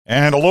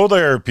And hello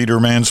there, Peter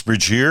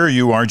Mansbridge here.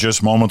 You are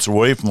just moments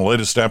away from the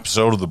latest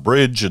episode of The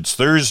Bridge. It's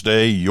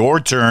Thursday, your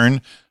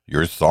turn,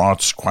 your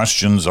thoughts,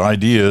 questions,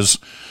 ideas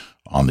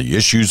on the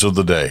issues of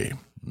the day.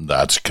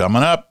 That's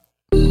coming up.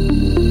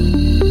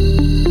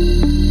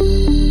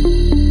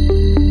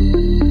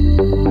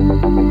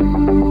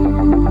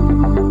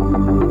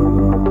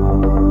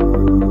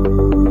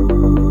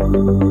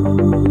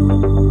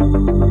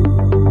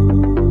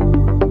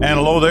 And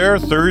hello there,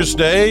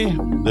 Thursday.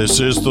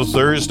 This is the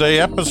Thursday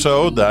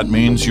episode. That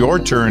means your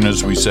turn,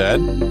 as we said.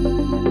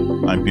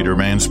 I'm Peter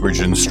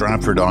Mansbridge in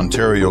Stratford,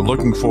 Ontario,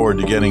 looking forward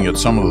to getting at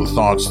some of the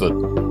thoughts that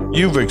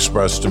you've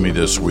expressed to me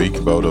this week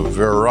about a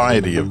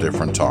variety of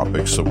different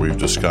topics that we've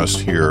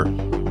discussed here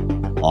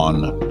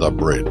on The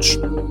Bridge.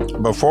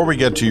 Before we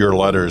get to your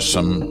letters,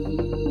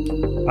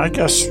 some, I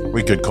guess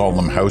we could call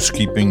them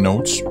housekeeping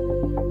notes.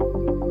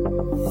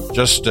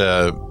 Just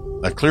a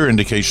clear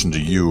indication to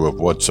you of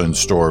what's in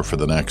store for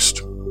the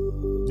next,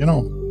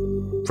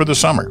 for the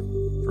summer,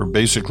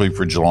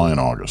 for July and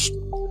August.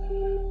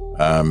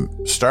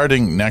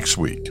 Starting next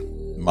week,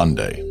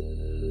 Monday,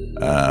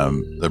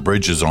 the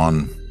Bridge is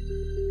on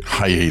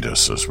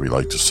hiatus, as we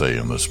like to say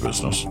in this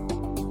business.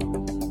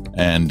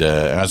 And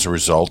as a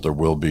result, there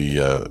will be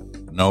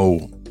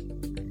no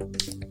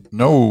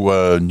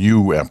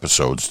new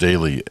episodes,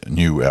 daily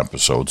new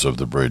episodes of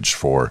the Bridge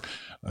for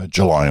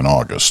July and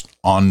August.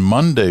 On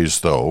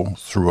Mondays, though,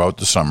 throughout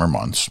the summer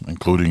months,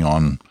 including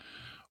on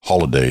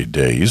holiday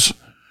days,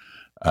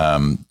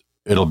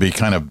 it'll be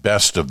kind of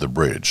best of the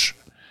Bridge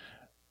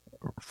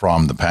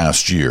from the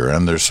past year.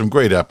 And there's some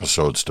great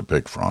episodes to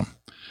pick from,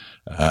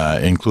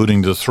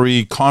 including the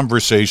 3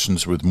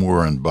 conversations with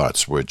Moore and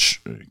Butts,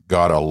 which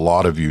got a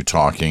lot of you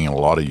talking and a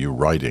lot of you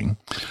writing.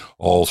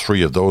 All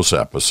 3 of those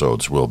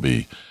episodes will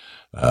be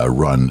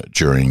run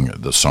during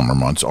the summer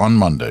months on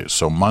Mondays.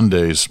 So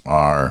Mondays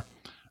are,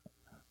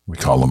 we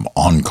call them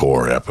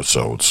encore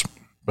episodes,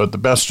 but the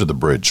best of the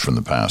Bridge from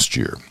the past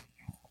year.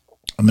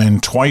 And then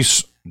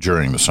twice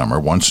during the summer,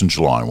 once in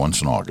July, once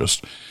in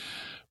August,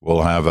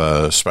 we'll have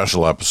a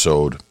special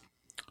episode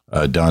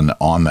done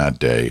on that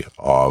day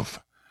of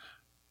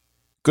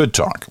Good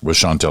Talk with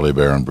Chantal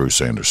Hébert and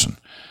Bruce Anderson.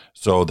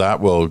 So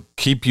that will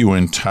keep you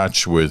in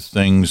touch with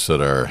things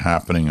that are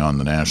happening on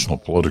the national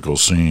political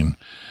scene.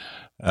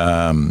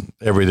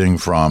 Everything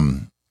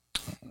from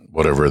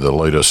whatever the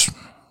latest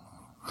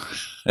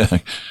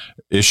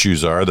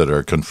issues are that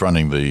are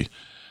confronting the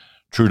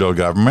Trudeau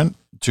government,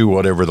 to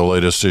whatever the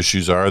latest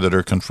issues are that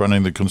are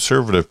confronting the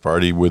Conservative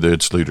Party with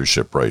its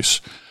leadership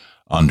race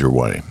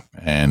underway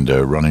and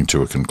running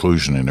to a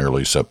conclusion in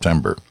early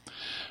September.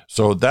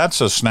 So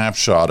that's a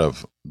snapshot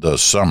of the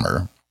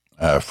summer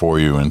for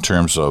you in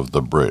terms of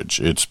the Bridge.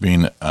 It's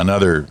been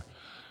another,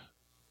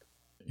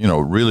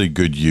 really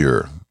good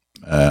year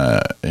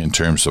in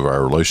terms of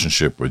our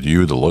relationship with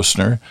you, the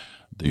listener.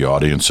 The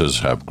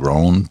audiences have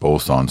grown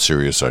both on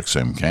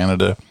SiriusXM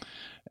Canada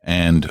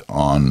and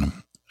on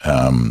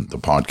the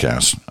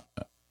podcast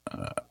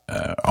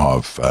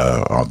of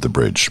The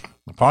Bridge.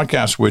 The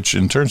podcast, which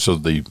in terms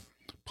of the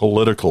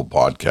political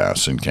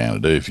podcasts in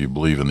Canada, if you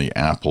believe in the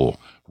Apple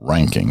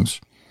rankings,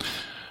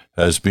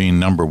 has been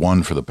number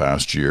 1 for the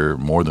past year,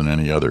 more than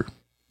any other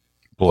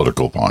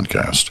political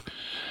podcast.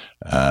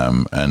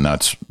 And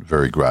that's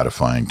very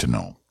gratifying to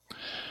know.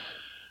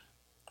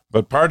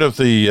 But part of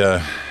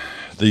the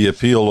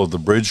appeal of The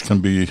Bridge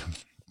can be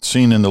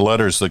seen in the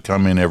letters that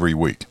come in every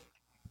week.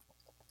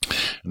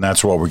 And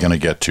that's what we're going to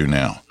get to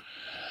now.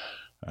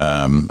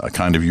 A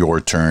kind of your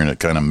turn, a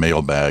kind of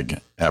mailbag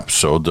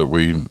episode that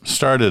we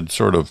started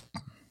sort of,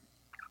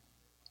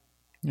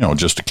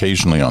 just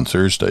occasionally on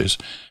Thursdays.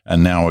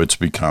 And now it's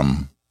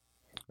become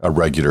a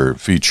regular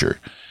feature.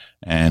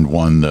 And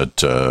one that,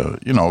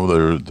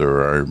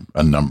 there are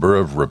a number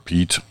of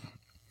repeat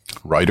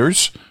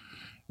writers.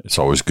 It's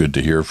always good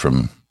to hear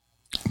from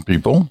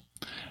people.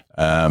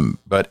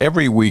 But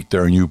every week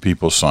there are new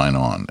people sign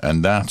on,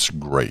 and that's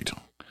great.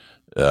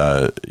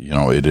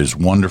 It is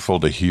wonderful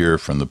to hear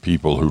from the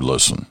people who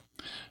listen,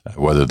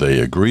 whether they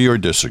agree or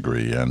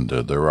disagree. And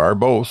there are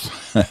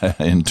both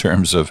in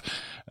terms of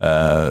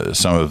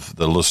some of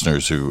the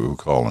listeners who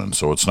call in.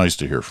 So it's nice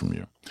to hear from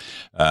you.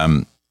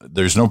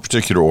 There's no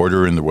particular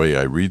order in the way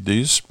I read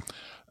these.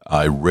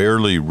 I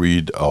rarely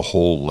read a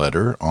whole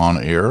letter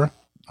on air.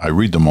 I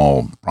read them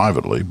all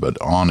privately,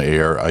 but on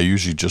air, I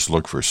usually just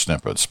look for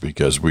snippets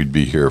because we'd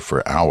be here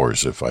for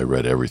hours if I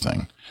read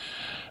everything.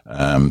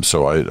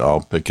 So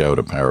I'll pick out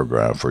a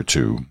paragraph or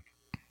two,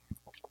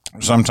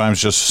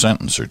 sometimes just a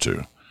sentence or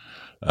two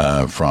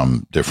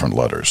from different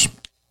letters.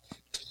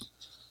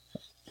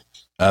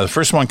 The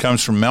first one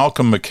comes from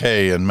Malcolm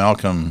McKay, and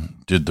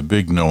Malcolm did the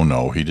big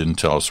no-no. He didn't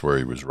tell us where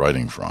he was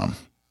writing from.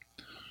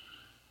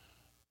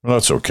 Well,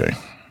 that's okay.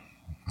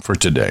 For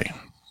today,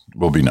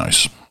 will be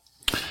nice.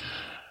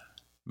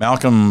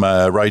 Malcolm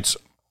writes,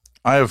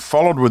 I have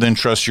followed with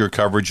interest your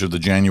coverage of the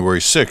January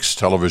 6th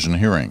television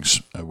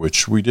hearings,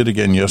 which we did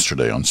again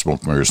yesterday on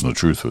Smoke, Mirrors, and the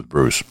Truth with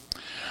Bruce.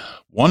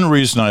 One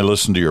reason I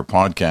listen to your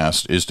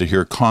podcast is to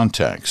hear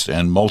context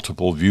and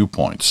multiple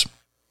viewpoints.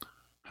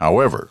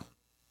 However,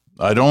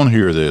 I don't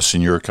hear this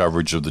in your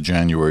coverage of the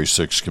January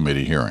 6th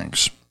committee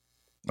hearings.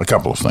 A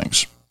couple of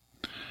things.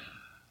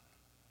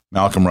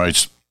 Malcolm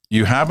writes,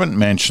 you haven't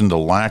mentioned the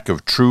lack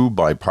of true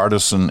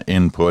bipartisan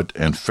input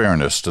and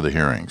fairness to the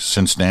hearings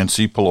since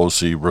Nancy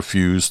Pelosi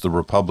refused the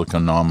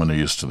Republican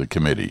nominees to the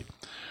committee.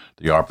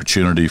 The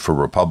opportunity for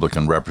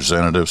Republican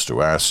representatives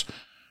to ask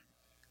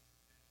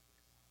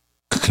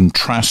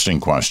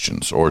contrasting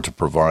questions or to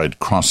provide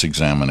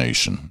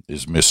cross-examination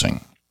is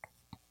missing.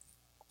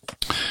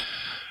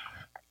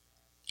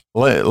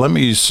 Let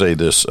me say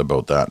this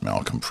about that,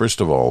 Malcolm. First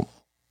of all,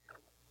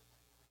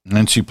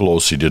 Nancy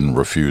Pelosi didn't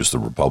refuse the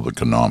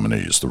Republican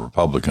nominees. The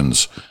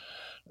Republicans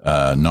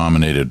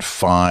nominated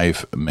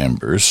 5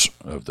 members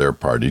of their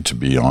party to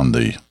be on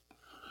the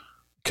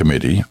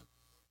committee,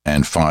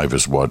 and 5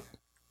 is what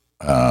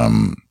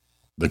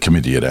the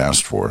committee had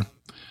asked for.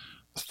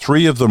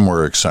 3 of them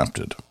were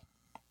accepted.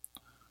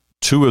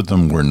 2 of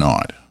them were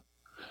not,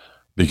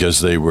 because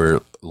they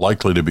were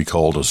likely to be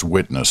called as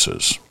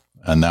witnesses,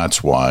 and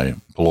that's why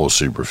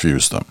Pelosi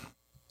refused them.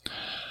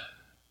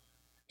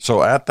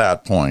 So at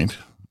that point,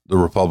 the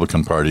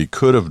Republican Party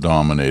could have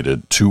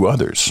nominated 2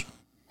 others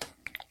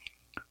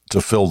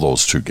to fill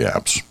those 2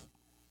 gaps.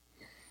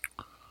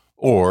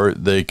 Or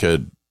they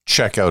could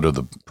check out of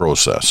the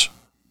process.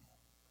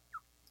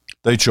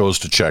 They chose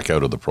to check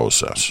out of the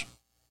process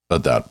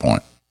at that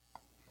point.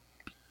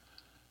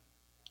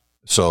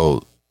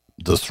 So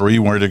the 3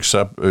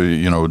 weren't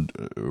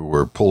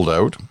were pulled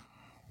out,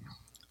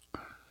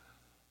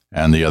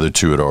 and the other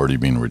 2 had already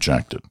been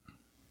rejected.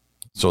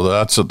 So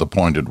that's at the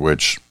point at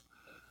which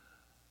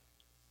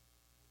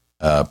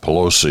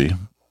Pelosi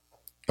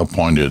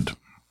appointed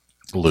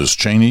Liz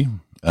Cheney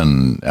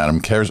and Adam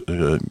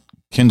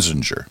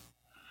Kinzinger,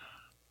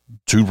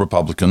 2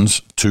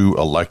 Republicans, 2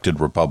 elected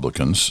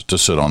Republicans, to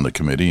sit on the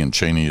committee, and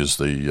Cheney is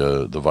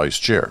the vice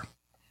chair.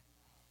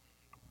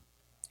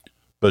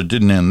 But it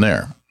didn't end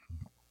there.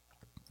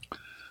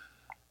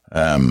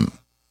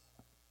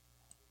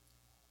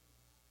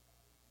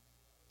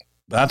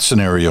 That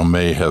scenario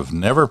may have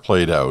never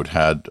played out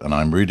had, and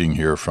I'm reading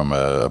here from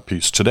a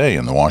piece today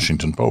in the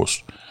Washington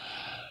Post,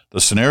 the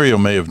scenario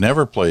may have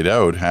never played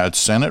out had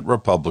Senate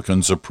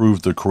Republicans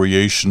approved the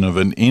creation of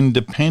an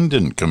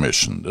independent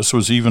commission. This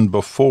was even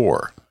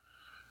before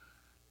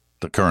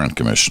the current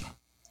commission,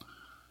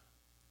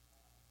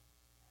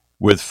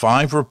 with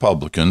 5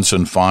 Republicans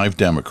and 5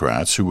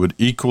 Democrats who would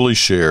equally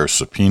share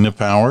subpoena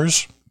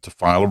powers to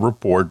file a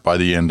report by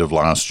the end of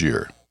last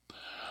year.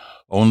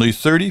 Only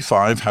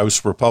 35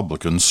 House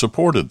Republicans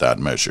supported that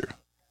measure,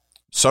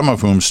 some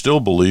of whom still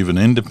believe an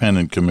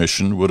independent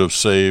commission would have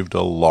saved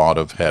a lot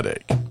of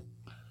headache.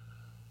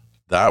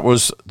 That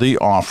was the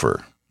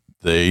offer.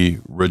 They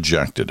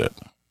rejected it.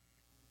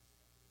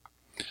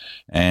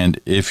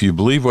 And if you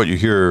believe what you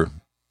hear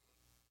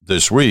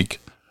this week,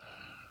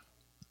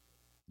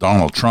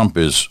 Donald Trump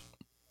is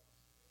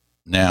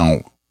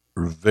now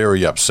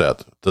very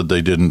upset that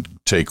they didn't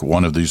take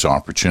one of these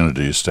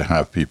opportunities to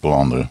have people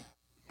on the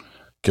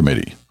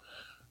committee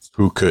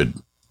who could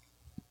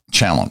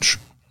challenge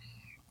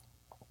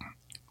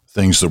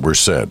things that were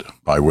said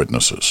by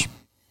witnesses.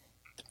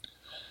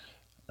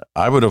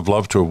 I would have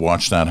loved to have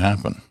watched that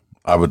happen.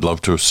 I would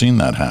love to have seen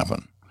that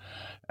happen.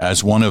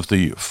 As one of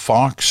the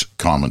Fox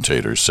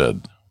commentators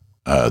said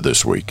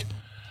this week,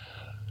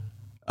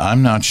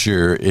 I'm not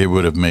sure it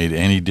would have made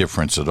any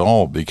difference at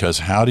all, because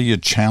how do you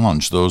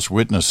challenge those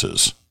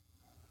witnesses?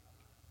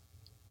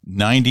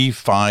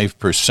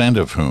 95%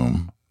 of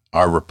whom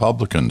are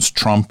Republicans,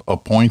 Trump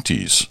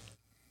appointees,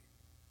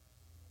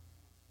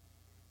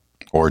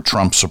 or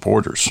Trump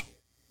supporters.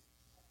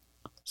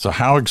 So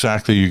how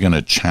exactly are you going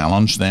to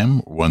challenge them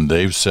when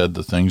they've said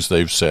the things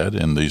they've said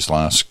in these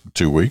last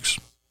 2 weeks?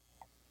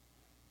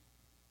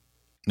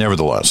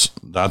 Nevertheless,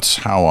 that's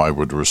how I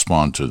would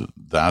respond to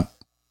that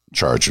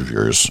charge of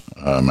yours,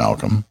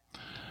 Malcolm.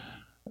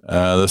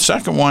 The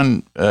second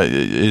one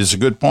is a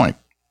good point.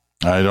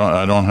 I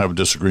don't have a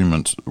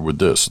disagreement with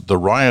this. The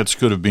riots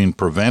could have been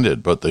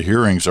prevented, but the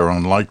hearings are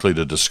unlikely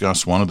to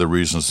discuss one of the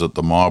reasons that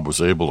the mob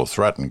was able to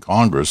threaten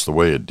Congress the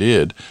way it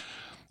did,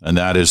 and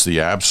that is the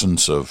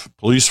absence of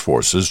police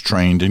forces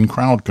trained in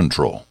crowd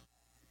control.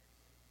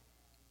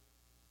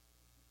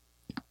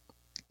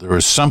 There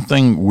is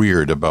something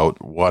weird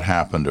about what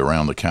happened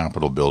around the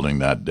Capitol building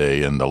that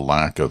day and the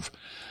lack of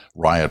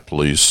riot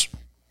police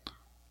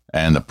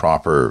and the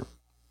proper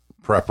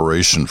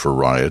preparation for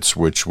riots,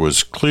 which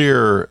was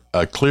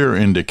a clear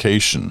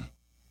indication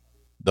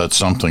that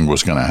something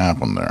was going to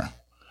happen there.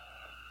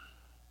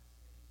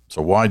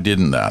 So why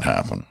didn't that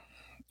happen?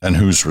 And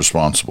who's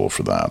responsible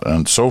for that?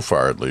 And so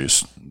far, at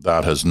least,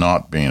 that has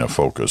not been a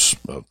focus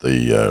of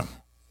the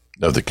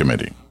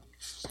committee.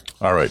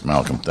 All right,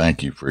 Malcolm,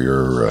 thank you for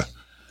your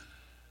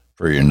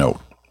note.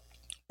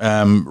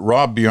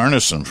 Rob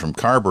Bjarnason from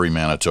Carberry,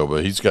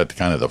 Manitoba, he's got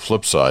kind of the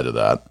flip side of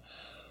that.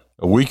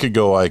 A week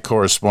ago, I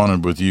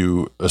corresponded with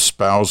you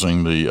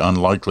espousing the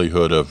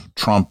unlikelihood of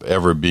Trump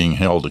ever being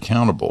held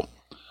accountable.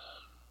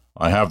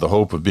 I have the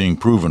hope of being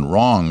proven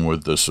wrong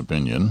with this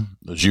opinion,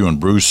 as you and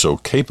Bruce so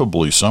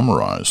capably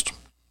summarized.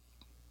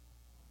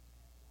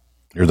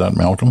 Hear that,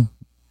 Malcolm?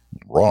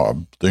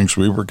 Rob thinks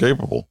we were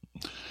capable.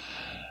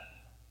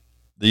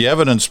 The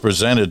evidence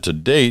presented to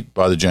date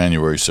by the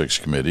January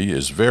 6th committee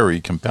is very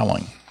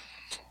compelling.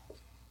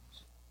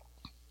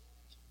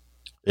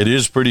 It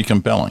is pretty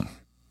compelling.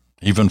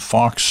 Even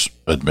Fox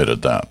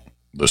admitted that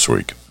this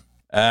week.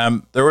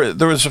 There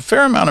was a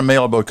fair amount of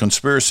mail about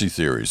conspiracy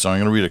theories. I'm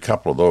going to read a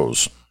couple of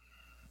those.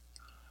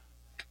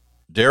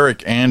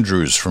 Derek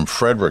Andrews from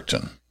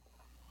Fredericton.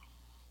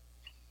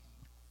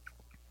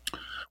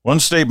 One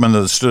statement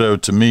that stood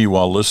out to me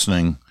while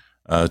listening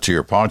to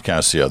your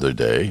podcast the other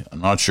day,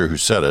 I'm not sure who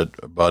said it,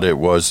 but it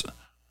was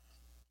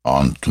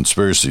on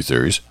conspiracy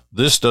theories.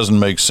 This doesn't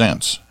make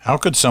sense. How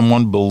could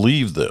someone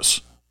believe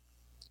this?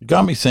 It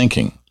got me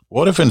thinking,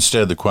 what if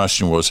instead the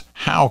question was,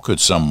 how could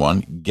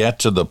someone get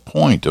to the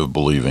point of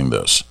believing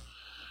this?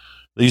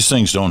 These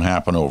things don't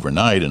happen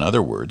overnight, in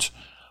other words.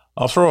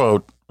 I'll throw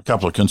out a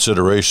couple of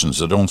considerations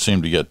that don't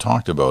seem to get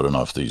talked about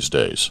enough these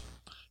days.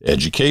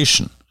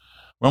 Education.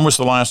 When was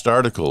the last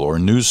article or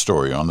news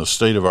story on the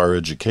state of our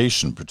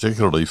education,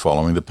 particularly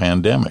following the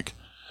pandemic?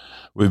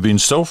 We've been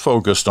so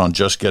focused on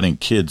just getting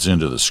kids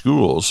into the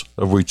schools.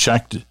 Have we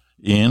checked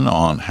in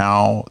on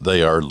how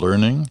they are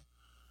learning?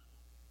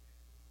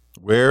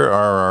 Where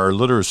are our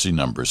literacy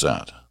numbers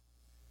at?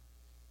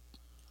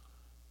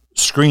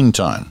 Screen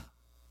time.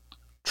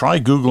 Try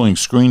Googling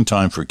screen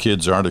time for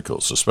kids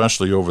articles,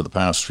 especially over the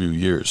past few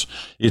years.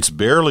 It's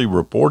barely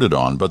reported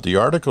on, but the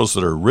articles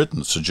that are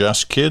written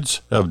suggest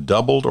kids have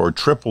doubled or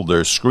tripled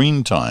their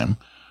screen time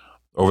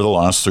over the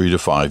last 3 to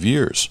 5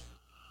 years.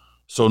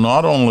 So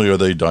not only are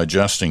they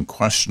digesting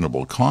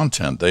questionable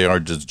content, they are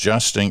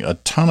digesting a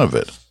ton of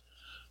it.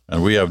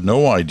 And we have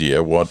no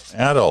idea what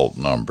adult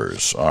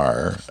numbers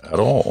are at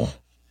all.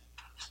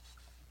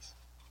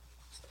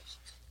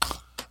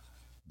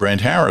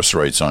 Brent Harris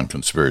writes on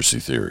conspiracy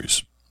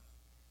theories.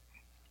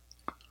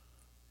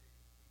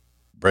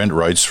 Brent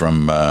writes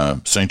from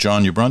St.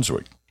 John, New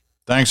Brunswick.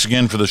 Thanks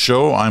again for the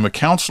show. I'm a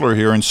counselor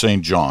here in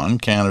St. John,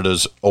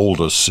 Canada's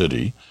oldest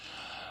city.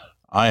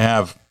 I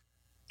have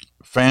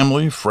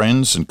family,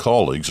 friends, and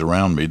colleagues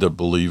around me that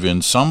believe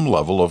in some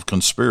level of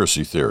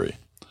conspiracy theory.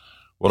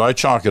 What I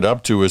chalk it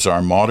up to is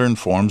our modern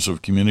forms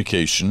of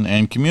communication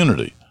and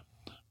community.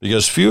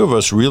 Because few of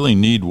us really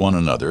need one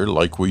another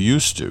like we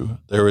used to,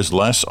 there is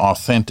less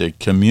authentic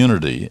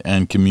community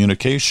and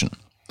communication.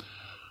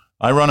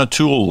 I run a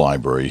tool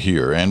library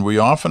here, and we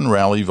often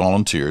rally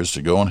volunteers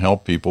to go and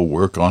help people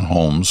work on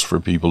homes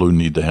for people who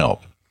need the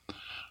help.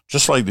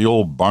 Just like the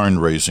old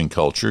barn-raising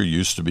culture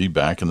used to be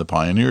back in the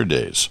pioneer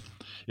days.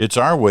 It's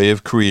our way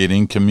of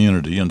creating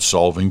community and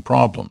solving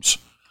problems.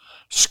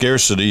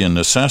 Scarcity and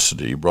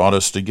necessity brought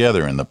us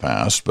together in the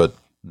past, but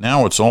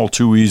now it's all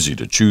too easy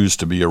to choose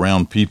to be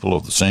around people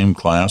of the same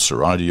class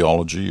or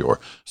ideology or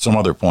some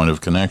other point of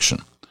connection.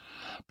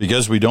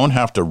 Because we don't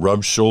have to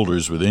rub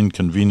shoulders with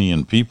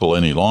inconvenient people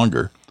any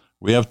longer,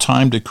 we have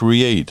time to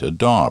create,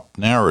 adopt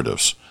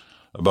narratives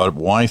about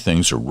why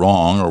things are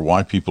wrong or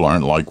why people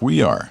aren't like we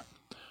are.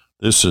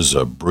 This is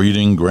a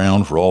breeding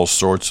ground for all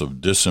sorts of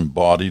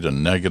disembodied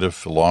and negative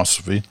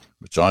philosophy,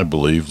 which I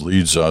believe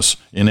leads us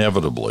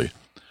inevitably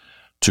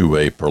to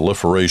a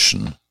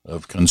proliferation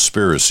of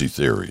conspiracy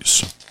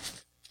theories.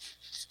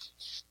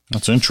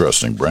 That's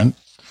interesting, Brent.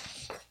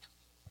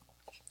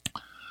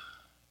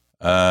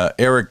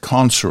 Aaron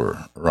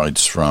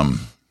writes from,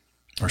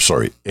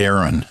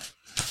 Aaron.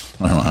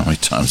 I don't know how many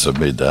times I've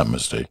made that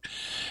mistake.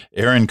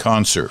 Aaron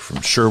Conser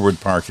from Sherwood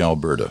Park,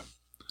 Alberta.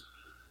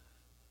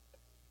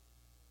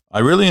 I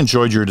really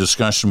enjoyed your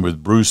discussion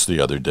with Bruce the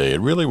other day.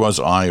 It really was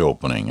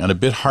eye-opening and a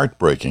bit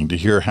heartbreaking to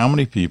hear how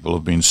many people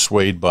have been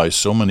swayed by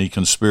so many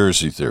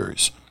conspiracy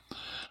theories.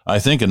 I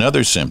think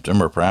another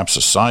symptom, or perhaps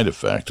a side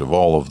effect of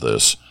all of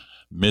this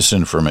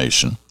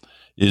misinformation,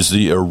 is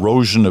the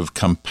erosion of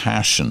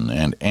compassion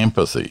and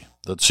empathy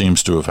that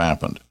seems to have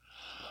happened.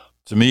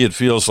 To me, it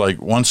feels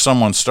like once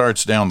someone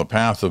starts down the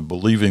path of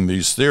believing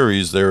these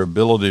theories, their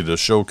ability to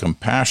show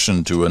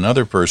compassion to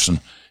another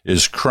person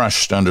is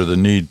crushed under the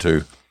need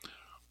to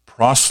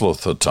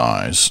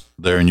proselytize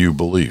their new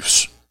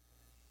beliefs.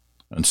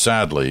 And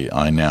sadly,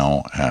 I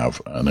now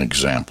have an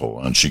example.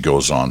 And she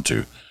goes on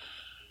to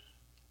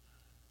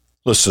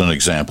list an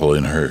example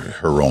in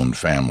her own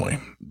family.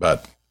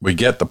 But we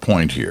get the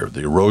point here,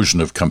 the erosion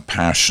of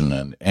compassion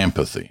and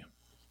empathy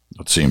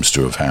that seems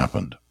to have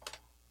happened.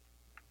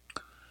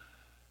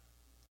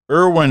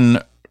 Erwin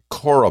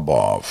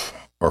Korobov,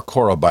 or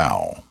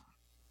Korobau,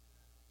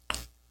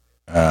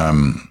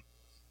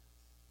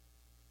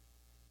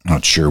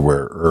 not sure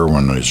where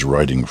Erwin is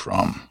writing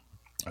from.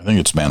 I think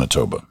it's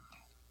Manitoba.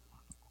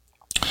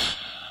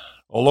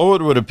 Although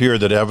it would appear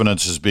that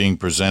evidence is being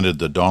presented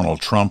that Donald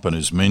Trump and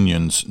his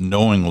minions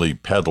knowingly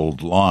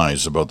peddled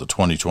lies about the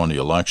 2020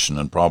 election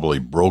and probably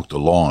broke the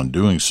law in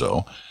doing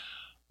so,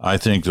 I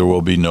think there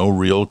will be no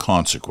real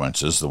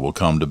consequences that will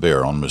come to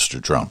bear on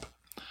Mr. Trump.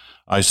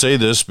 I say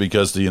this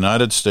because the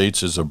United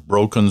States is a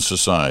broken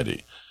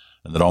society,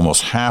 and that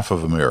almost half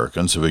of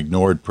Americans have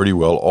ignored pretty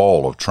well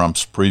all of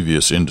Trump's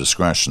previous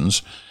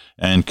indiscretions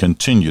and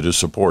continue to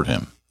support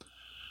him.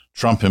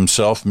 Trump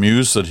himself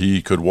mused that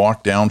he could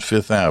walk down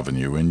Fifth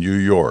Avenue in New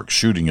York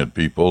shooting at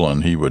people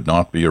and he would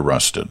not be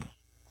arrested.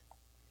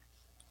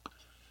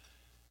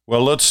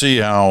 Well, let's see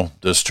how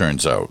this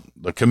turns out.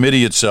 The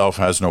committee itself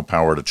has no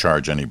power to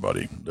charge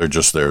anybody. They're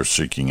just there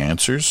seeking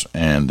answers,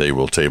 and they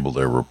will table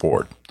their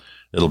report.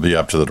 It'll be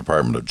up to the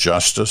Department of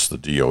Justice, the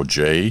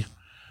DOJ,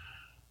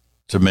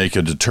 to make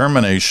a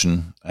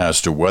determination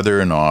as to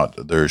whether or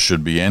not there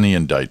should be any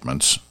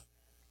indictments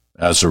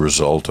as a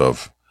result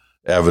of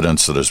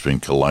evidence that has been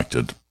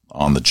collected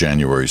on the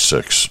January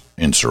 6th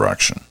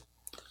insurrection.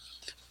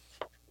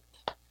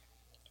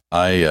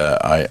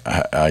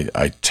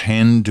 I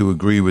tend to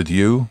agree with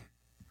you.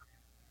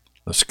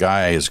 This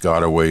guy has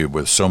got away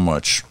with so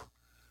much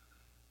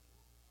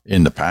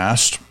in the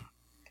past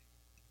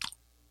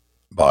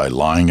by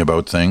lying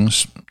about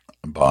things,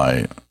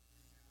 by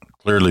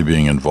clearly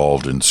being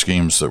involved in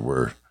schemes that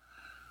were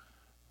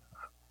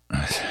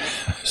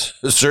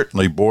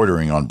certainly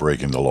bordering on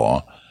breaking the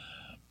law.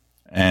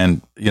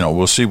 And,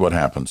 we'll see what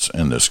happens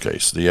in this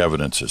case. The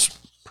evidence is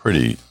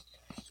pretty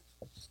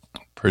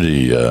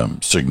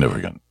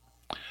significant.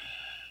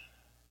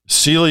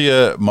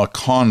 Celia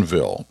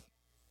McConville.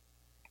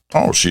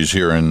 Oh, she's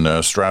here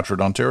in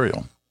Stratford,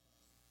 Ontario.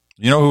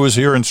 You know who was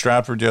here in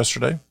Stratford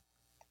yesterday?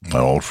 My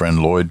old friend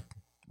Lloyd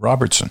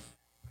Robertson,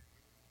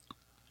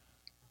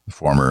 the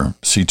former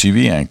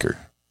CTV anchor.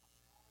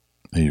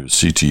 He was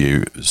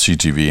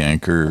CTV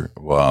anchor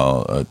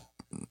while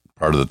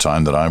part of the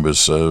time that I was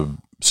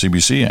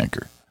CBC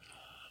anchor.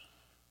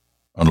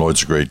 And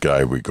Lloyd's a great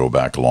guy. We go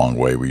back a long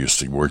way. We used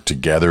to work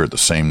together at the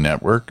same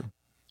network.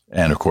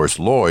 And, of course,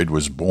 Lloyd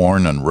was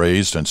born and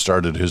raised and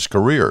started his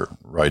career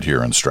right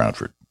here in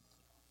Stratford.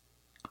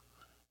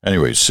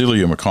 Anyway,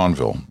 Celia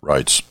McConville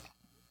writes,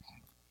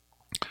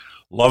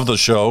 "Love the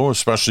show,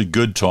 especially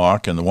Good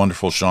Talk and the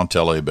wonderful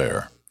Chantal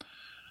Hébert.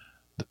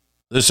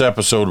 This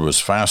episode was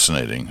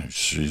fascinating."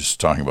 She's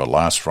talking about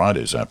last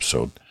Friday's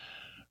episode.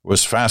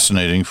 "Was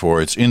fascinating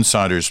for its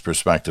insider's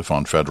perspective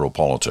on federal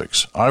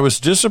politics. I was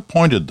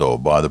disappointed, though,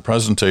 by the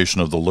presentation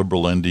of the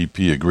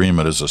Liberal-NDP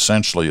agreement as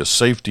essentially a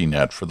safety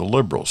net for the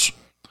Liberals.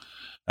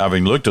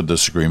 Having looked at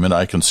this agreement,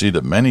 I can see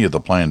that many of the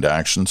planned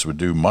actions would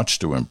do much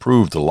to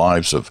improve the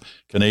lives of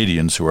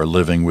Canadians who are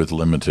living with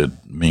limited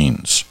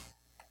means."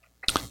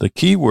 The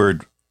key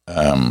word,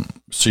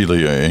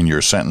 Celia, in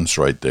your sentence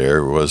right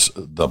there was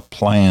the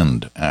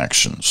planned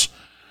actions.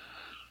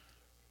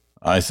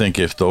 I think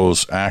if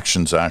those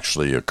actions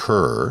actually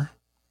occur,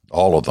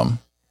 all of them,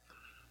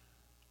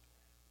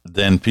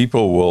 then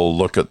people will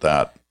look at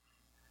that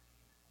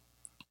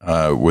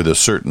with a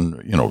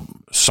certain,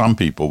 some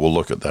people will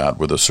look at that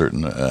with a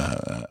certain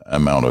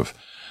amount of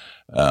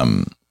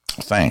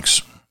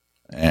thanks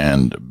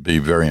and be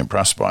very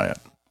impressed by it.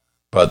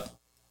 But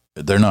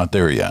they're not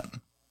there yet.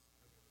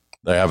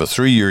 They have a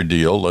 3-year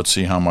deal. Let's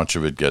see how much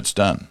of it gets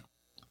done.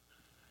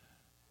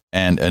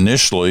 And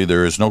initially,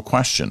 there is no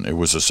question it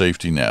was a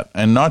safety net,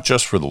 and not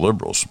just for the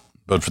Liberals,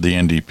 but for the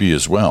NDP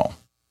as well.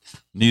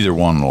 Neither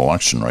won an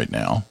election right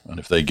now, and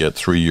if they get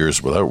 3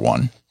 years without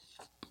one,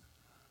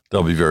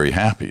 they'll be very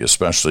happy,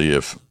 especially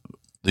if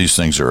these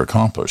things are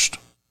accomplished,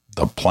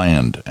 the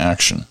planned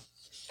action.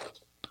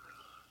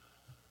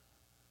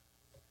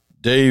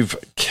 Dave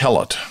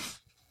Kellett,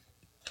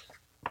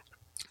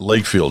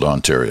 Lakefield,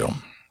 Ontario.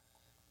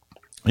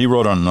 He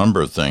wrote on a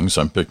number of things.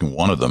 I'm picking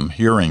one of them,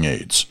 hearing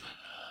aids.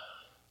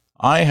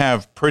 "I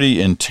have pretty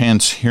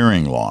intense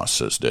hearing loss,"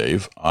 says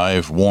Dave.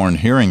 "I've worn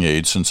hearing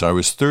aids since I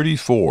was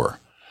 34,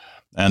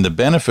 and the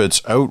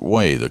benefits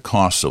outweigh the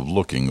costs of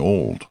looking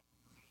old.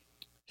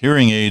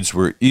 Hearing aids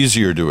were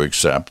easier to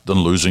accept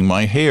than losing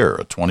my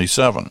hair at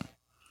 27.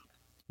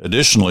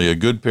 Additionally, a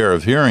good pair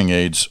of hearing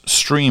aids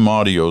stream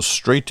audio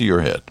straight to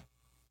your head.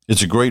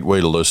 It's a great way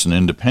to listen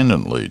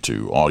independently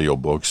to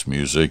audiobooks,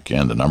 music,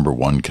 and the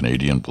 #1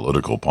 Canadian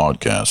political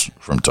podcast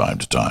from time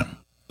to time."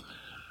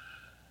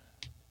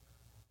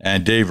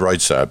 And Dave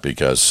writes that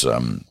because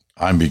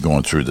I'm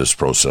going through this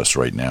process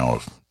right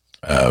now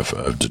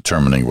of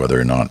determining whether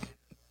or not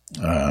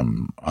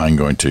I'm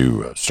going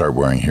to start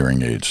wearing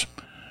hearing aids.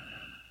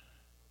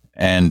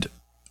 And,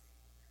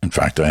 in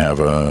fact, I have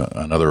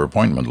another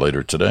appointment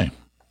later today.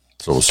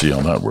 So we'll see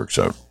how that works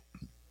out.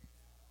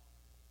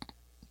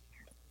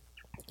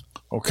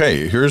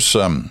 Okay, here's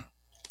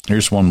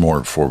one more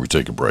before we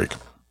take a break.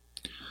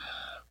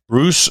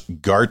 Bruce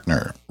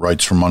Gartner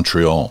writes from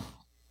Montreal.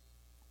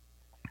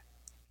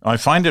 "I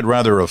find it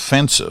rather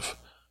offensive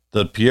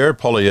that Pierre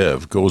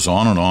Poilievre goes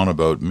on and on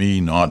about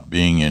me not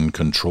being in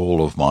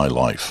control of my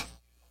life.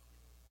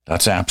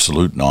 That's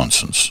absolute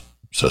nonsense,"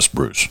 says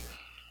Bruce,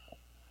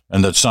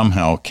 "and that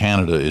somehow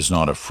Canada is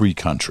not a free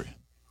country.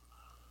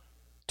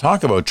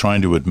 Talk about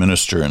trying to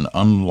administer an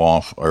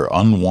unlawful or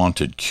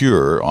unwanted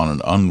cure on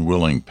an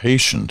unwilling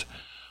patient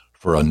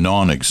for a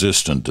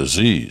non-existent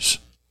disease.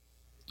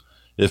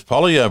 If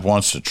Poilievre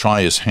wants to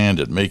try his hand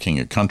at making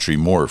a country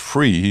more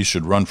free, he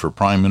should run for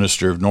Prime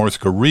Minister of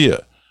North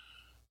Korea.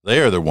 They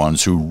are the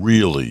ones who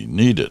really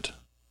need it.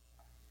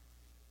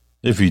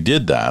 If he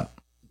did that,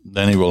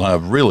 then he will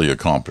have really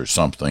accomplished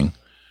something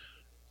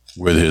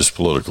with his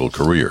political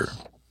career.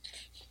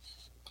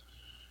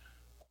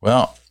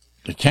 Well,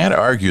 you can't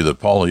argue that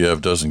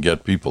Poilievre doesn't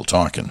get people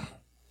talking,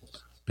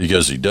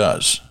 because he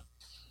does.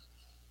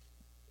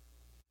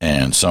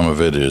 And some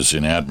of it is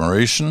in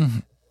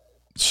admiration.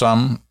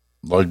 Some,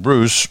 like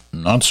Bruce,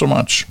 not so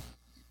much.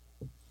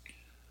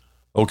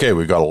 Okay,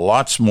 we've got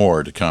lots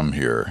more to come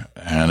here,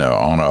 and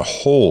on a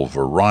whole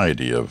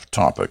variety of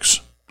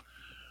topics.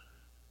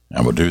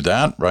 And we'll do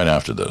that right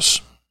after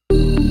this.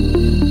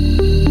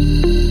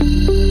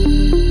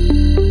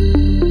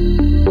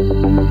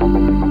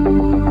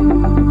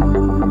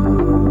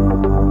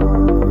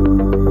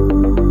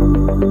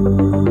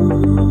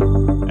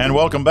 And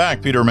welcome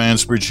back. Peter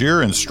Mansbridge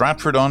here in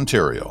Stratford,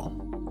 Ontario,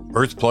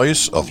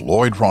 birthplace of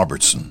Lloyd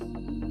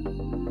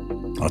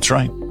Robertson. That's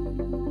right.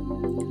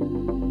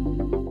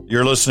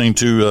 You're listening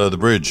to The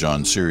Bridge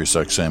on Sirius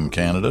XM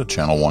Canada,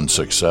 Channel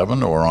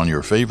 167, or on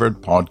your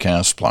favorite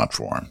podcast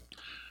platform.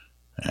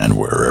 And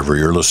wherever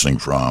you're listening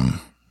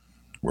from,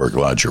 we're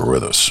glad you're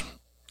with us.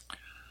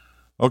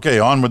 Okay,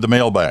 on with the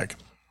mailbag.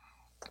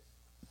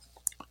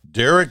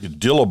 Derek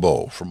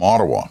Dillabeau from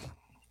Ottawa.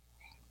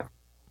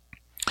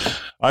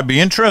 I'd be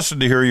interested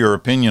to hear your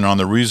opinion on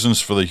the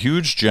reasons for the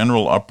huge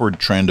general upward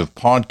trend of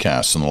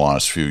podcasts in the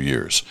last few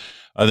years.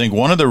 I think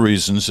one of the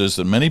reasons is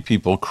that many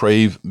people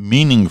crave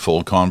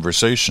meaningful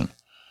conversation.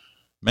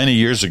 Many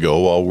years ago,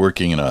 while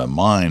working in a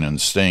mine and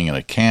staying in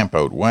a camp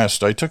out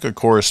west, I took a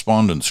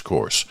correspondence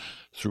course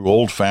through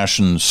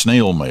old-fashioned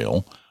snail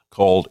mail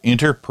called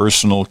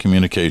Interpersonal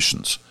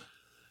Communications.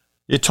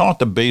 It taught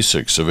the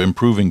basics of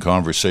improving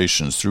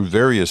conversations through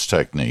various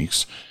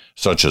techniques,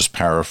 such as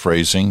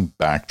paraphrasing,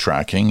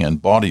 backtracking,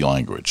 and body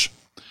language.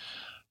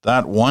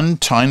 That one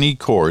tiny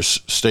course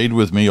stayed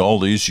with me all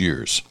these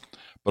years,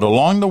 but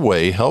along the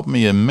way helped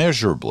me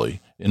immeasurably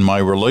in my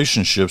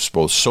relationships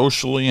both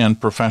socially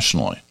and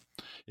professionally.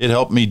 It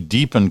helped me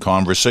deepen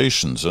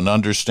conversations and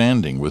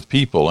understanding with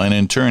people, and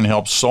in turn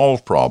help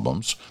solve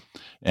problems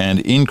and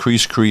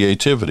increase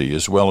creativity,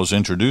 as well as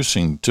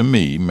introducing to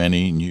me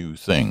many new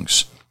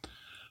things.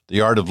 The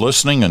art of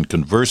listening and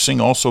conversing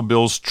also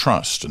builds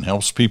trust and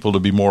helps people to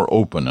be more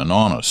open and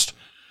honest.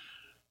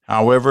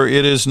 However,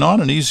 it is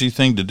not an easy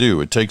thing to do.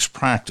 It takes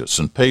practice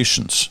and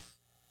patience.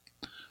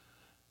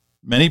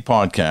 Many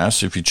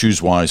podcasts, if you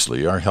choose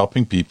wisely, are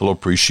helping people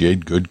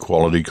appreciate good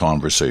quality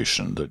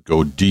conversation that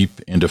go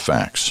deep into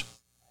facts.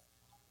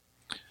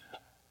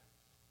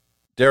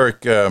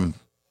 Derek, I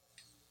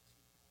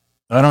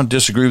don't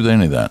disagree with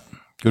any of that.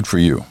 Good for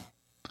you.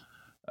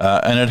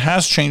 And it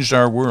has changed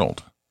our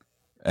world.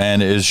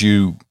 And as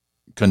you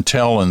can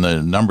tell in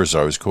the numbers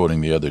I was quoting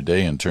the other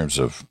day in terms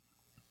of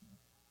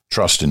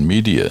trust in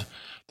media,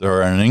 there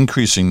are an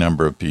increasing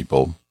number of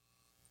people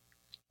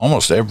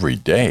almost every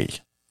day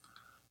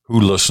who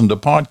listen to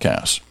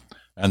podcasts.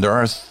 And there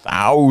are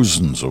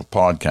thousands of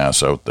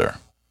podcasts out there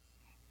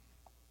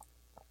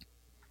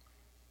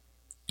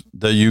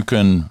that you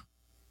can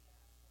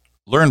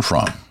learn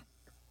from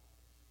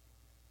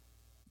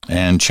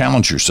and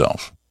challenge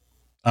yourself.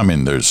 I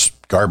mean, there's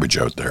garbage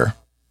out there.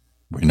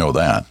 We know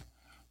that.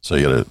 So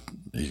you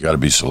got to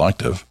be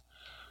selective.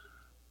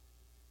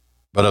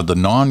 But of the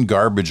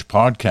non-garbage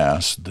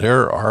podcasts,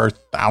 there are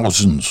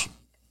thousands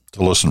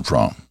to listen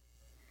from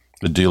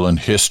that deal in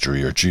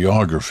history or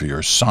geography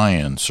or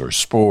science or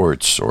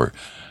sports or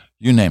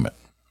you name it.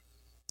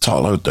 It's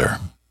all out there.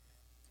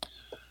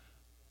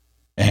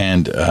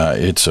 And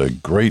it's a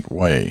great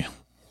way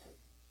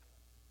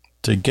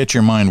to get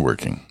your mind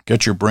working,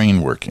 get your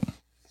brain working.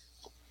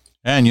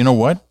 And you know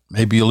what?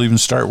 Maybe you'll even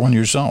start one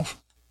yourself.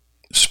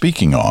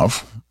 Speaking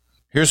of,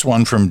 here's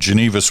one from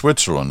Geneva,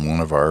 Switzerland, one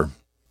of our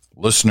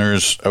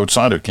listeners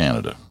outside of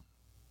Canada.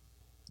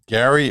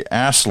 Gary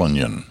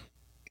Aslanyan.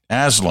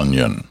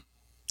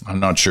 I'm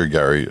not sure,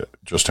 Gary,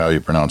 just how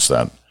you pronounce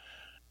that.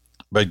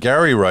 But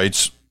Gary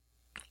writes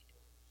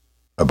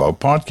about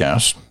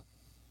podcasts,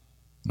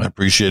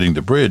 appreciating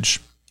the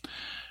bridge.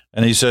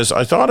 And he says,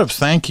 I thought of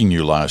thanking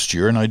you last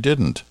year, and I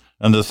didn't.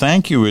 And the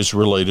thank you is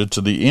related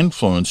to the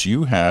influence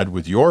you had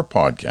with your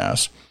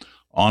podcast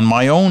on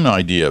my own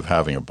idea of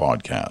having a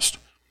podcast.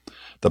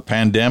 The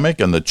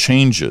pandemic and the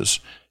changes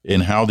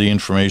in how the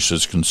information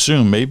is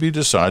consumed made me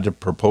decide to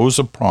propose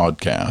a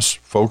podcast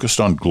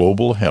focused on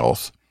global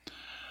health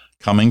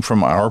coming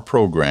from our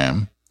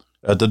program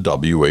at the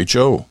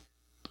WHO.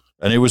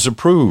 And it was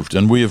approved,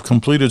 and we have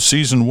completed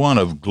season 1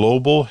 of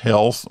Global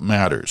Health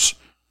Matters.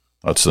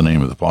 That's the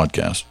name of the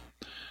podcast.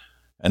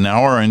 And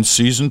now we're in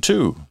season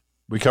 2.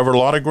 We cover a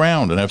lot of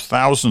ground and have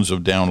thousands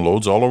of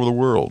downloads all over the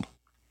world.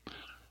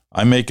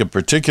 I make a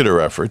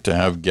particular effort to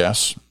have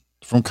guests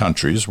from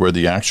countries where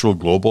the actual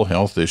global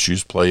health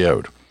issues play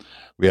out.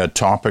 We had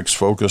topics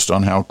focused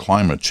on how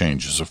climate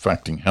change is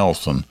affecting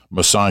health and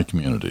Maasai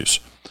communities,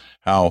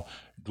 how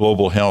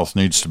global health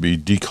needs to be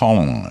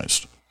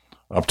decolonized,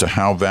 up to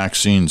how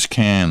vaccines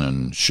can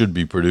and should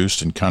be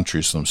produced in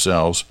countries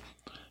themselves.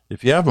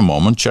 If you have a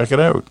moment, check it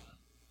out.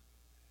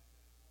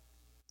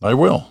 I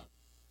will.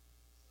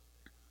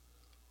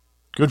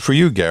 Good for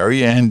you,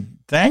 Gary, and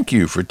thank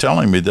you for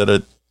telling me that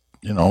it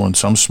in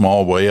some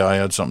small way, I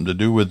had something to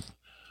do with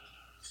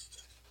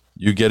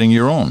you getting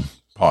your own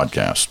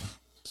podcast.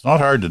 It's not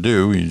hard to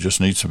do. You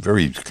just need some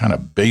very kind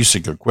of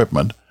basic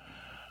equipment,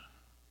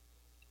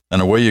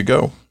 and away you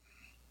go.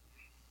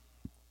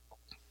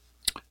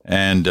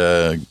 And,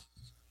 I've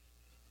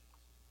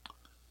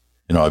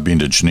been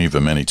to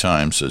Geneva many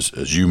times.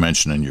 As you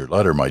mentioned in your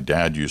letter, my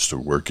dad used to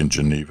work in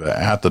Geneva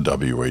at the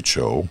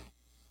WHO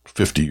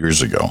 50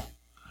 years ago.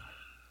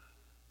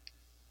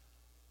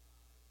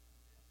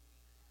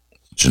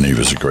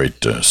 Geneva's a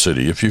great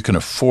city. If you can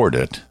afford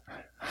it,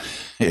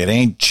 it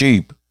ain't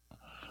cheap.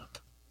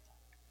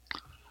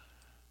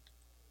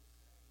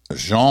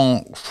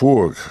 Jean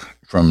Fourg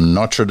from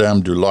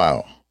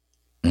Notre-Dame-du-Lac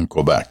in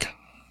Quebec.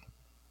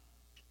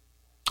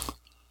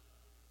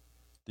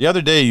 The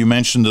other day you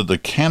mentioned that the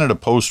Canada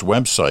Post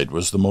website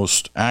was the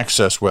most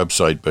accessed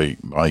website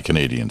by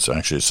Canadians.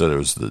 Actually, it said it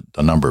was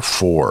the number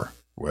 4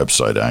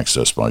 website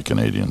accessed by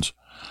Canadians.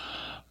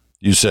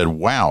 You said,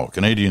 wow,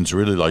 Canadians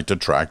really like to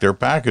track their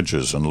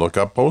packages and look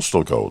up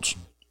postal codes.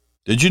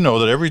 Did you know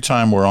that every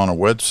time we're on a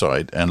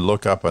website and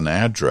look up an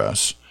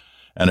address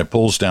and it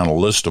pulls down a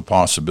list of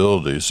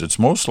possibilities, it's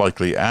most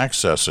likely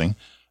accessing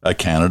a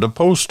Canada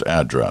Post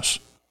address.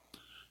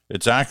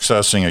 It's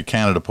accessing a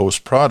Canada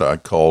Post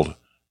product called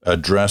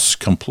Address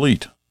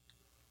Complete.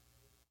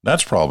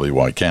 That's probably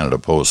why Canada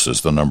Post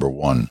is the number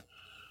 1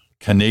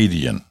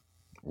 Canadian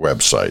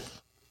website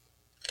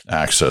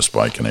accessed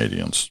by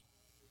Canadians.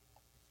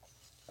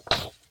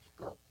 A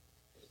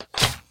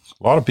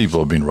lot of people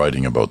have been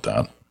writing about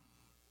that.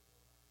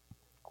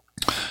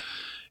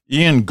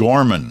 Ian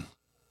Gorman.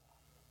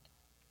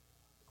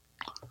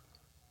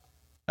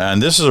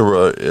 And this is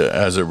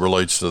as it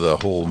relates to the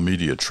whole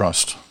media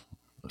trust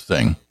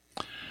thing.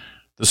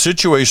 The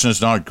situation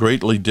is not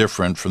greatly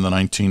different from the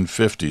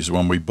 1950s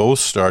when we both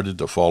started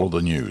to follow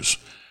the news.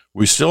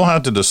 We still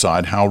had to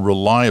decide how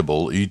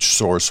reliable each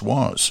source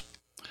was.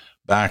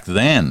 Back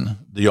then,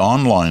 the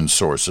online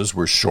sources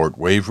were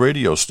shortwave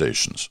radio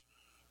stations.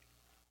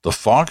 The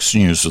Fox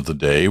News of the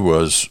day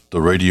was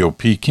the Radio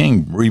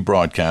Peking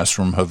rebroadcast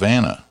from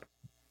Havana.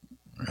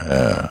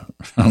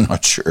 I'm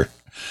not sure.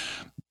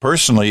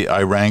 Personally,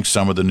 I rank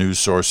some of the news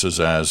sources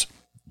as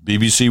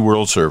BBC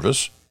World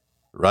Service,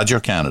 Radio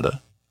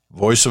Canada,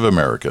 Voice of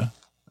America,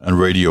 and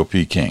Radio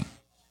Peking.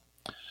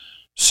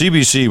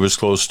 CBC was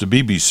close to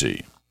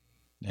BBC,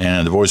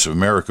 and the Voice of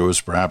America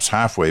was perhaps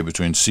halfway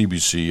between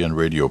CBC and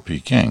Radio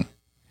Peking.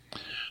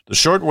 The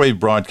shortwave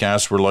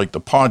broadcasts were like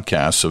the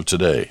podcasts of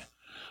today,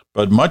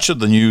 but much of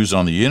the news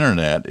on the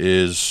internet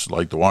is,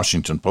 like the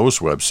Washington Post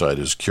website,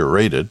 is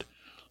curated,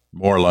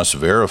 more or less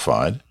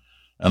verified,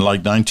 and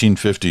like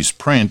 1950s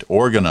print,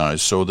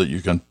 organized so that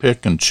you can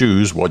pick and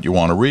choose what you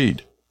want to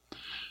read.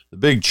 The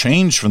big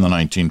change from the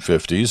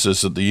 1950s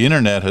is that the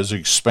internet has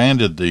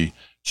expanded the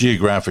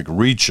geographic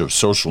reach of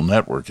social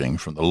networking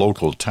from the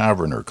local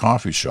tavern or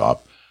coffee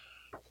shop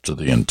to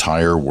the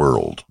entire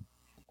world.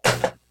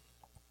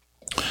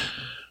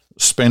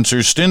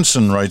 Spencer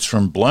Stinson writes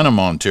from Blenheim,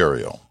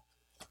 Ontario.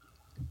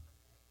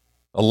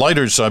 A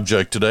lighter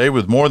subject today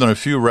with more than a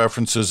few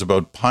references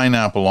about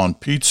pineapple on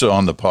pizza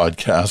on the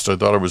podcast. I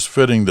thought it was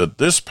fitting that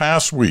this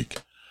past week,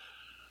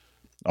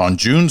 on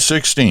June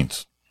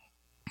 16th,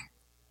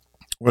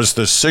 was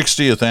the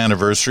 60th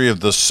anniversary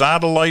of the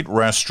Satellite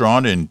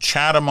Restaurant in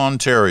Chatham,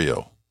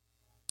 Ontario,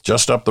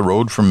 just up the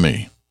road from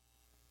me.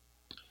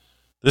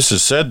 This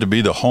is said to be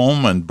the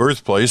home and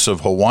birthplace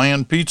of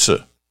Hawaiian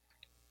pizza.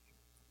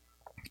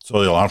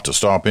 So you'll have to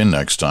stop in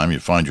next time you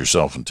find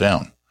yourself in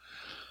town.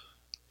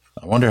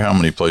 I wonder how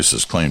many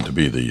places claim to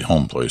be the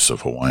home place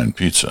of Hawaiian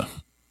pizza.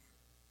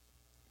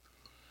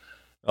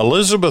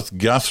 Elizabeth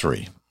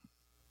Guthrie.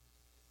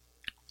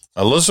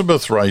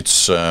 Elizabeth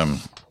writes,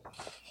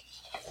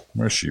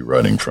 where's she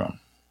writing from?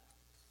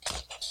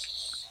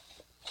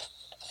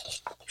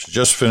 She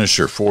just finished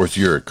her 4th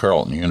year at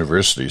Carleton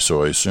University,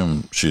 so I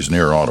assume she's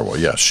near Ottawa.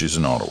 Yes, she's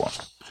in Ottawa.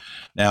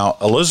 Now,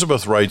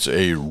 Elizabeth writes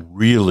a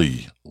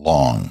really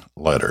long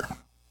letter,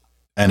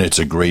 and it's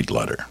a great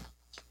letter.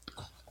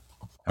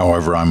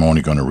 However, I'm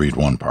only going to read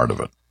one part of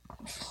it,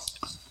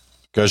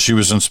 because she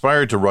was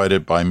inspired to write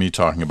it by me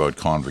talking about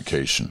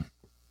convocation.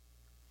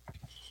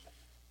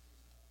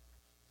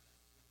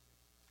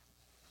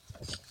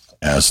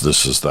 As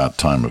this is that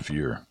time of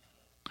year.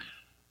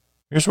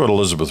 Here's what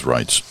Elizabeth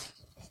writes.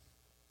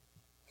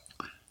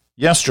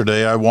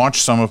 Yesterday, I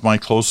watched some of my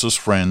closest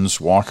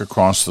friends walk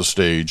across the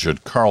stage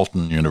at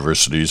Carleton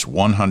University's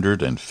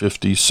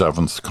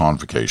 157th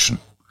convocation.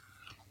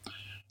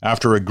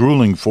 After a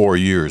grueling 4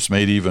 years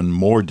made even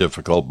more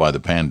difficult by the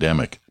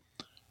pandemic,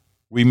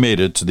 we made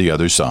it to the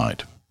other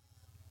side.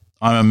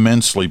 I'm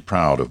immensely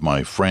proud of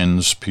my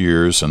friends,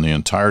 peers, and the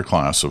entire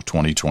class of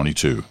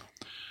 2022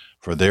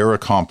 for their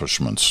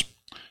accomplishments.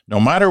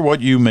 No matter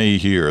what you may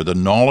hear, the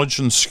knowledge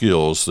and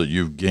skills that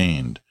you've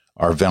gained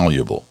are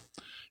valuable.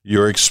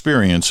 Your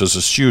experience as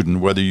a student,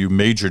 whether you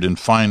majored in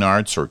fine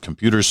arts or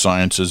computer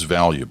science, is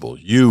valuable.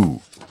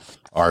 You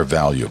are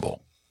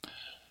valuable.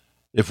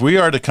 If we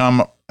are to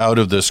come out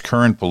of this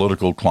current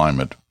political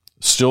climate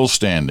still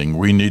standing,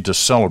 we need to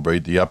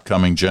celebrate the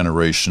upcoming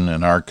generation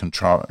and our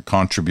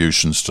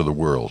contributions to the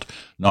world,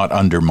 not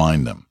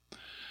undermine them.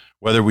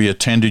 Whether we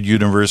attended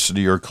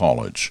university or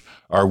college,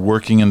 are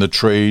working in the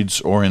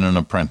trades or in an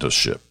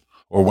apprenticeship,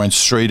 or went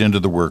straight into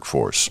the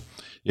workforce,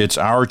 it's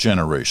our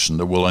generation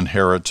that will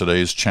inherit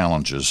today's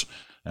challenges,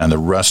 and the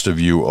rest of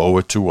you owe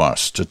it to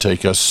us to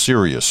take us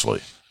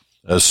seriously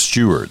as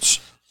stewards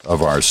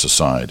of our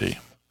society.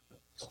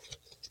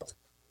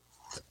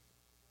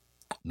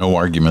 No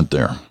argument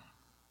there.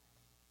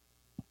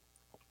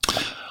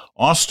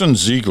 Austin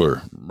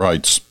Ziegler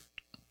writes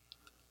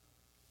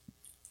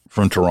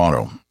from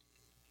Toronto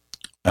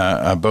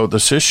about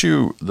this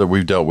issue that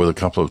we've dealt with a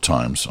couple of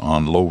times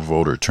on low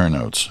voter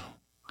turnouts,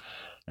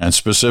 and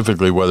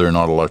specifically whether or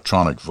not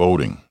electronic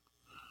voting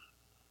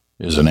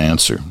is an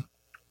answer.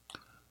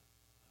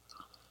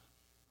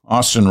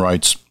 Austin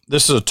writes,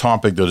 "This is a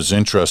topic that has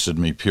interested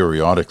me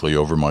periodically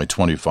over my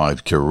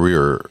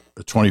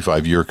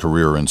 25-year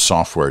career in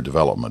software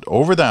development.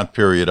 Over that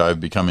period, I've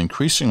become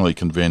increasingly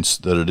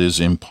convinced that it is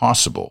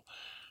impossible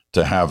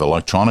to have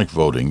electronic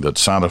voting that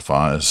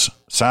satisfies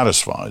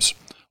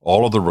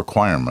all of the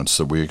requirements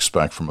that we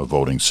expect from a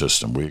voting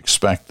system. We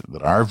expect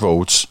that our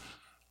votes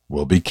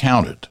will be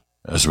counted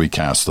as we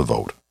cast the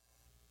vote,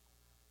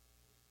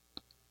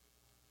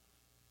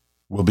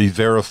 will be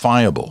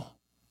verifiable.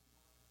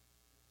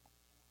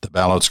 The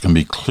ballots can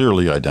be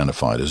clearly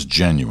identified as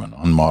genuine,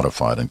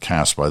 unmodified, and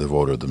cast by the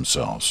voter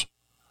themselves.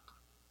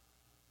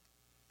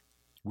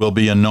 Will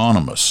be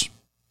anonymous.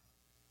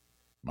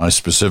 My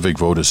specific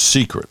vote is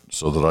secret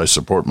so that I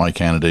support my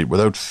candidate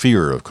without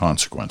fear of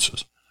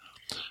consequences.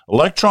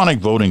 Electronic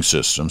voting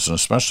systems, and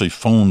especially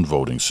phone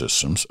voting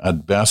systems,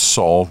 at best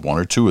solve one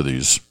or two of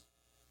these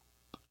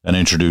and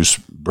introduce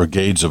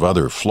brigades of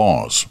other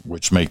flaws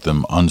which make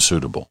them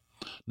unsuitable.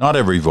 Not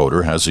every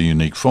voter has a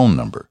unique phone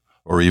number,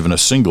 or even a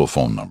single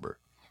phone number.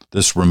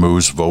 This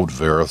removes vote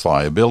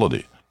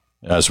verifiability,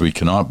 as we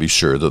cannot be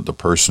sure that the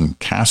person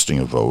casting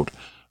a vote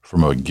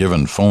from a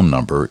given phone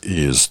number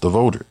is the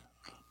voter.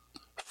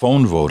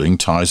 Phone voting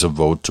ties a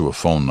vote to a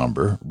phone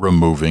number,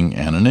 removing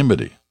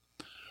anonymity.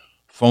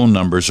 Phone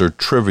numbers are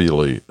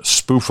trivially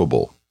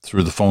spoofable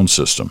through the phone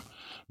system,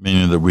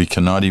 meaning that we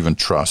cannot even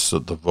trust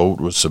that the vote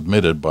was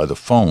submitted by the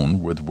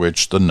phone with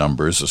which the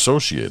number is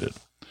associated.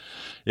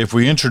 If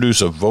we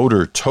introduce a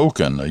voter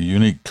token, a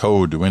unique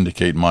code to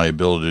indicate my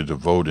ability to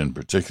vote in a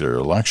particular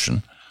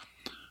election,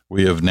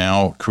 we have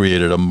now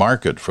created a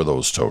market for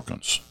those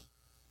tokens.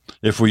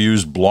 If we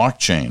use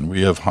blockchain,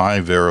 we have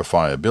high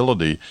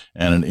verifiability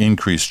and an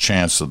increased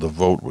chance that the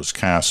vote was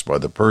cast by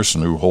the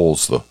person who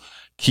holds the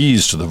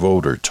keys to the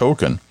voter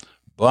token,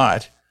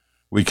 but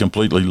we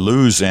completely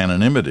lose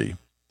anonymity,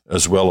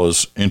 as well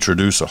as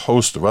introduce a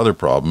host of other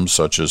problems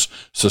such as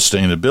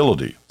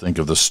sustainability. Think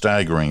of the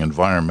staggering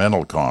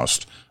environmental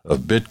cost of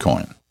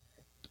Bitcoin.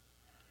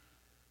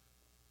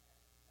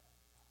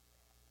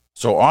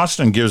 So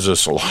Austin gives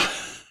us a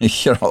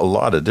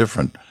lot of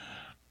different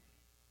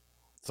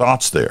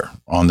thoughts there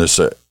on this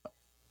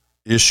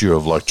issue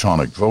of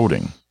electronic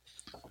voting.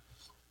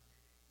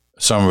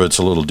 Some of it's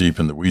a little deep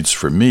in the weeds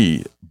for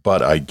me,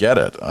 but I get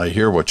it. I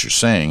hear what you're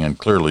saying, and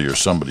clearly you're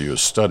somebody who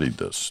has studied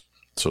this.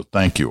 So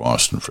thank you,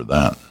 Austin, for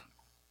that.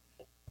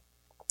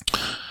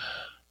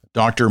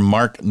 Dr.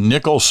 Mark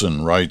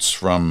Nicholson writes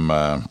from,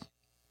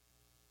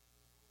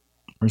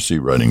 where's he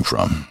writing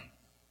from?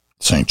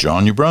 St.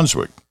 John, New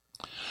Brunswick.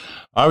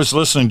 I was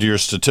listening to your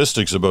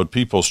statistics about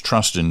people's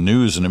trust in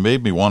news, and it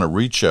made me want to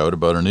reach out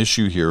about an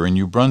issue here in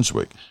New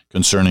Brunswick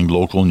concerning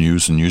local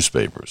news and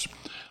newspapers.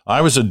 I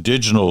was a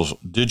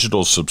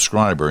digital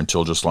subscriber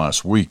until just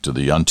last week to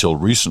the until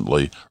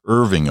recently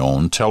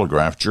Irving-owned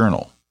Telegraph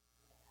Journal,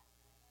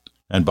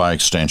 and by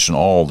extension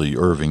all the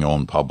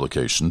Irving-owned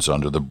publications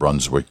under the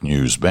Brunswick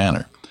News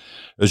banner.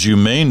 As you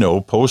may know,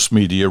 Post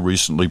Media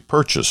recently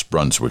purchased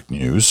Brunswick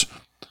News.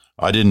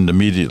 I didn't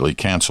immediately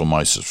cancel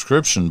my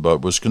subscription,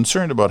 but was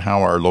concerned about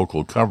how our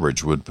local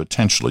coverage would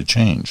potentially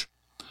change.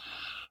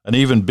 An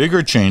even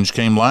bigger change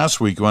came last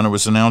week when it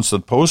was announced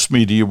that Post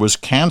Media was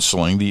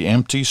canceling the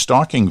Empty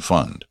Stocking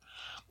Fund,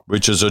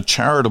 which is a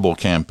charitable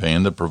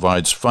campaign that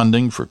provides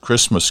funding for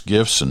Christmas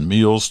gifts and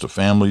meals to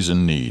families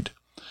in need.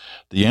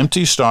 The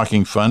Empty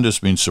Stocking Fund has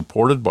been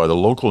supported by the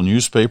local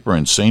newspaper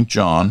in St.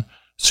 John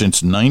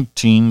since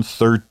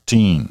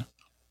 1913,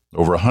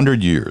 over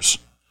 100 years.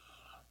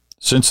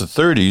 Since the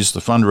 30s, the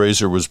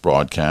fundraiser was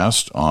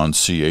broadcast on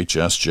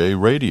CHSJ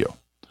radio.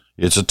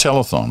 It's a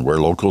telethon where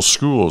local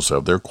schools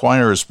have their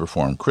choirs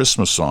perform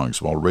Christmas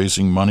songs while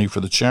raising money for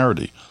the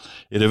charity.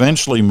 It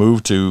eventually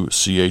moved to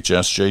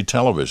CHSJ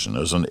television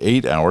as an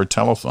 8-hour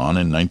telethon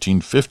in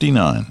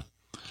 1959.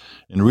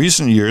 In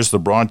recent years, the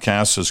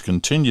broadcast has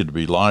continued to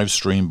be live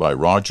streamed by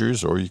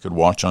Rogers, or you could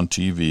watch on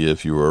TV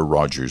if you were a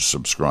Rogers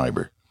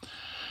subscriber.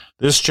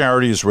 This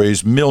charity has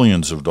raised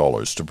millions of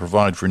dollars to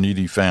provide for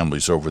needy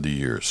families over the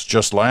years.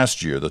 Just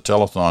last year, the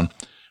telethon,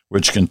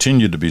 which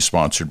continued to be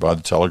sponsored by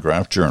the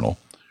Telegraph Journal,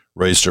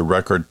 raised a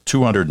record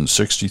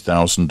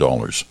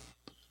 $260,000.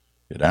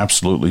 It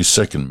absolutely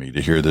sickened me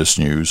to hear this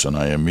news, and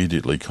I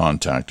immediately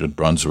contacted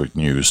Brunswick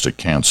News to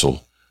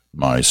cancel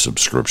my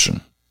subscription.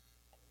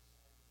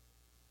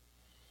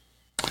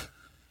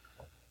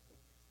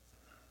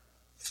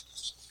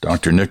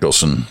 Dr.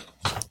 Nicholson,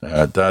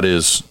 that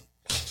is,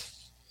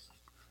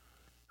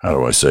 how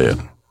do I say it?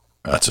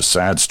 That's a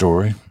sad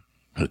story.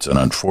 It's an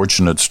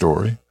unfortunate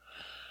story.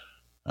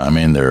 I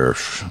mean, there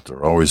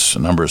are always a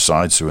number of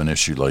sides to an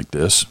issue like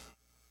this,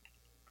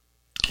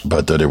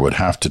 but that it would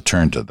have to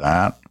turn to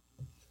that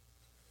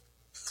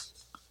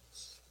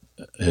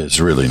is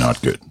really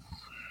not good.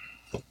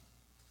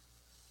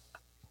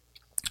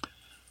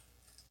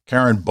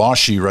 Karen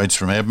Boschi writes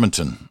from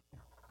Edmonton.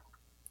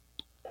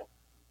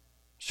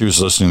 She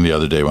was listening the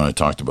other day when I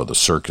talked about the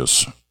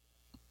circus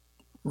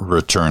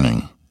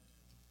returning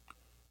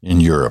in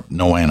Europe.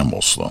 No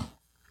animals, though.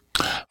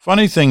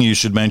 Funny thing you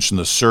should mention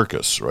the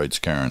circus, writes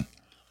Karen.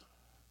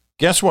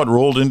 Guess what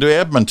rolled into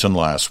Edmonton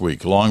last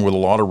week, along with a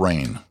lot of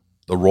rain?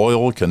 The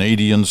Royal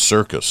Canadian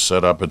Circus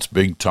set up its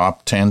big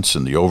top tents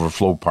in the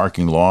overflow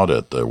parking lot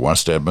at the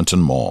West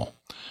Edmonton Mall.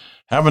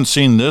 Haven't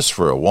seen this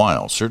for a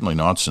while, certainly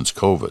not since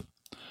COVID.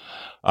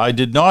 I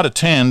did not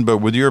attend, but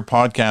with your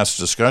podcast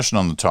discussion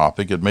on the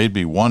topic, it made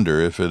me wonder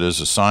if it is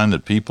a sign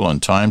that people in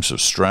times of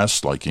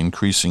stress, like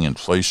increasing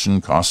inflation,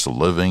 cost of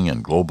living,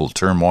 and global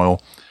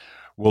turmoil,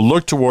 will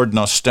look toward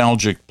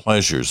nostalgic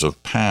pleasures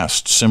of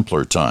past,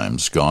 simpler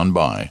times gone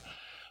by,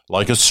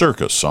 like a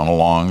circus on a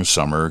long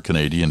summer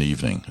Canadian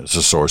evening, as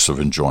a source of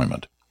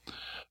enjoyment.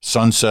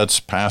 Sunsets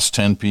past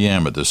 10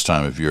 p.m. at this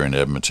time of year in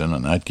Edmonton,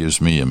 and that gives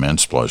me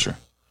immense pleasure.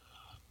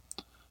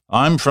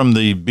 I'm from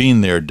the been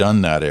there,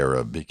 done that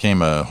era,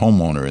 became a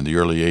homeowner in the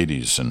early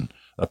 80s and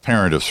a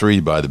parent of 3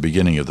 by the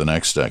beginning of the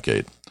next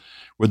decade.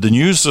 With the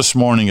news this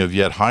morning of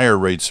yet higher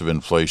rates of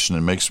inflation,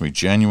 it makes me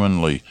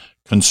genuinely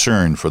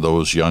concerned for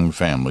those young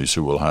families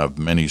who will have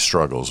many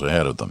struggles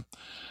ahead of them.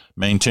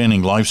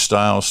 Maintaining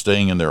lifestyle,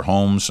 staying in their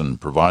homes, and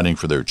providing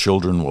for their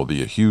children will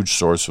be a huge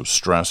source of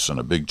stress and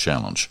a big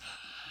challenge.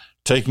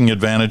 Taking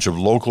advantage of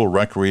local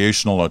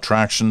recreational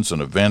attractions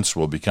and events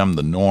will become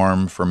the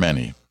norm for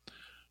many.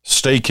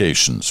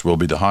 Staycations will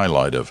be the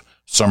highlight of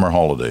summer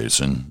holidays,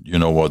 and you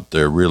know what?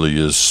 There really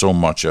is so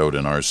much out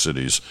in our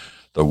cities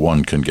that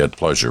one can get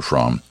pleasure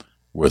from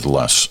with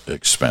less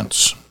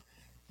expense.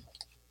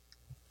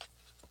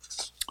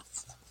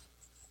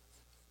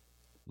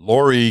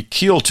 Lori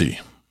Keelty.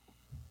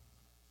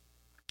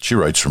 She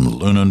writes from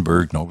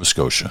Lunenburg, Nova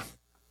Scotia.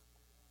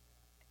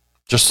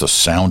 Just the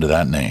sound of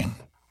that name.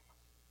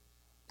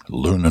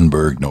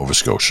 Lunenburg, Nova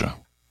Scotia.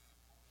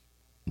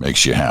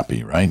 Makes you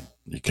happy, right?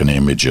 You can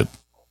image it.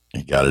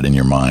 You got it in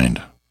your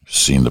mind. You've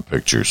seen the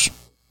pictures.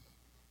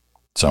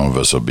 Some of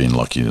us have been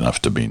lucky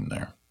enough to be in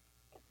there.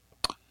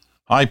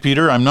 Hi,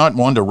 Peter. I'm not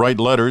one to write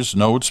letters,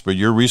 notes, but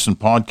your recent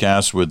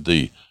podcast with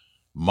the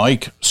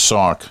mic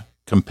sock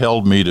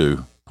compelled me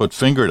to put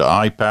finger to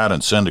iPad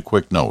and send a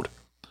quick note.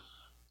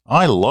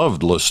 I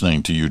loved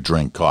listening to you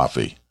drink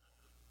coffee.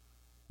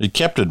 It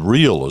kept it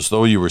real, as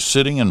though you were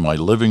sitting in my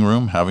living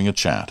room having a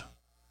chat.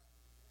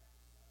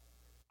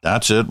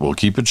 That's it. We'll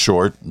keep it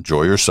short.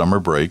 Enjoy your summer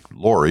break.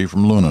 Lori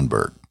from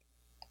Lunenburg.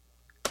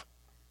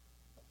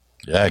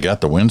 Yeah, I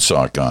got the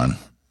windsock on.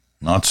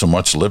 Not so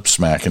much lip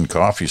smacking,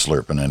 coffee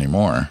slurping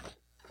anymore.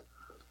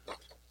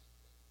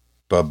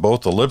 But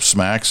both the lip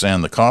smacks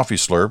and the coffee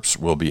slurps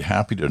will be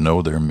happy to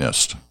know they're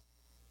missed.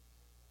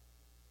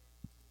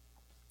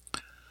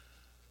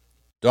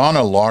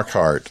 Donna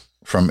Lockhart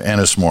from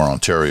Ennismore,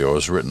 Ontario,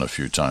 has written a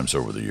few times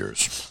over the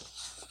years.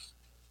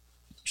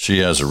 She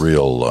has a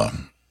real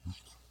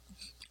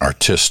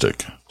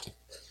artistic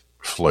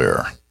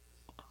flair.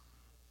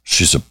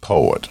 She's a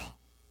poet.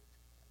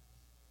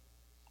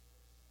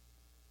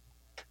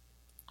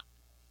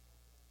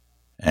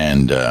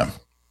 And her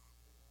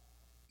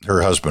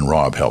husband,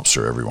 Rob, helps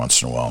her every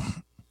once in a while.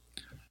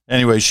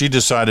 Anyway, she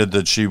decided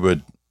that she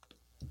would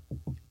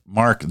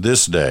mark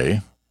this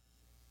day,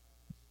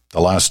 the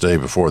last day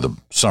before the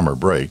summer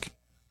break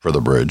for the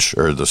bridge,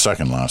 or the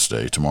second last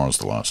day, tomorrow's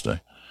the last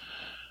day,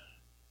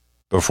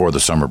 before the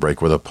summer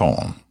break, with a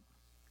poem.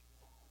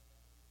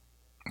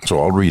 So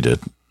I'll read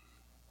it.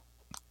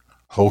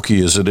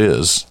 Hokey as it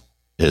is,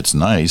 it's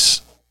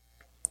nice.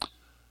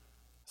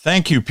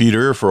 Thank you,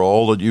 Peter, for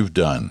all that you've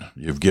done.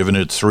 You've given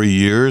it 3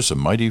 years, a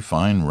mighty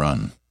fine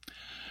run.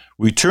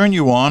 We turn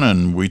you on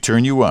and we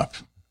turn you up,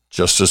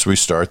 just as we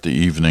start the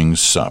evening's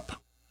sup.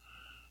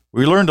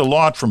 We learned a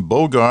lot from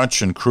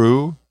Bogotch and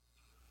crew,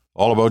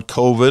 all about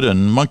COVID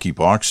and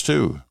monkeypox,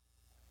 too.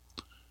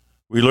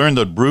 We learned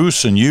that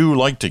Bruce and you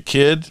like to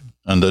kid,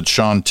 and that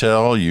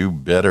Chantel you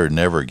better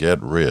never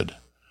get rid.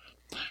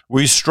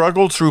 We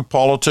struggled through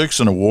politics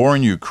and a war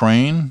in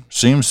Ukraine.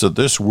 Seems that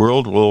this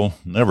world will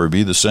never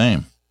be the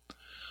same.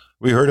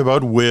 We heard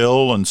about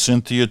Will and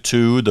Cynthia,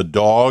 too, the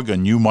dog, a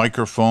new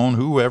microphone,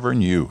 whoever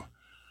knew.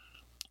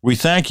 We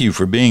thank you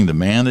for being the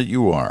man that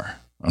you are,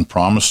 and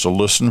promise to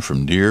listen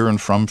from near and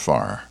from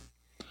far.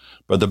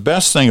 But the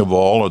best thing of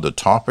all are the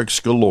topics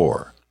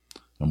galore,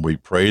 and we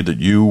pray that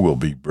you will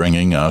be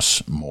bringing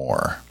us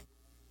more.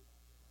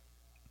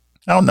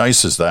 How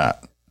nice is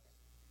that?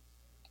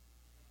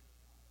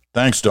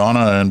 Thanks,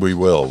 Donna, and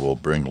we'll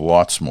bring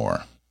lots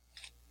more.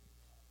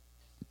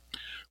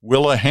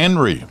 Willa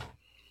Henry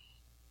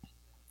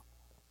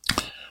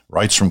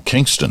writes from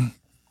Kingston.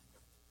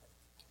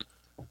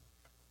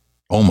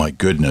 Oh my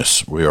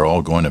goodness, we are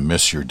all going to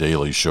miss your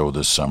daily show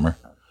this summer.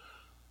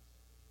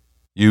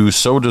 You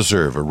so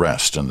deserve a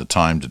rest and the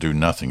time to do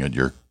nothing at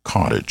your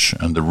cottage,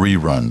 and the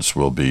reruns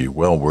will be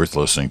well worth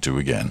listening to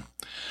again.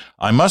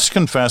 I must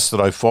confess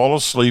that I fall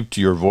asleep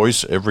to your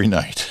voice every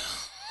night.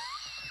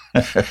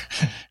 I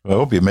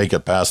hope you make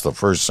it past the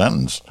first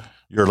sentence.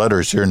 Your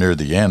letter's here near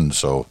the end,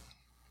 so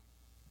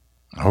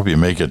I hope you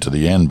make it to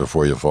the end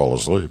before you fall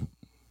asleep.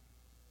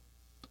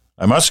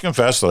 I must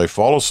confess that I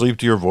fall asleep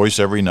to your voice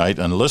every night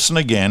and listen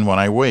again when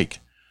I wake,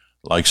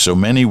 like so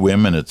many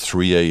women at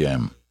 3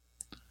 a.m.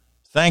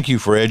 Thank you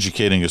for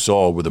educating us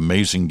all with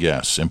amazing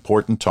guests,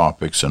 important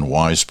topics, and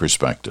wise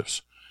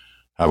perspectives.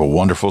 Have a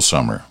wonderful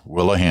summer.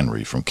 Willa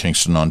Henry from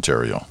Kingston,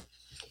 Ontario.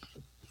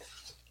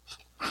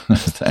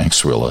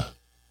 Thanks, Willa.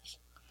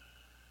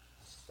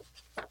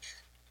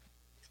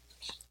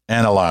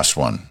 And a last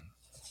one.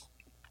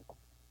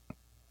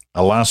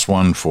 A last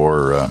one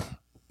for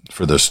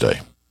this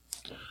day.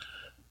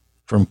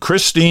 From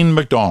Christine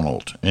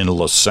McDonald in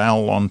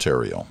LaSalle,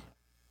 Ontario.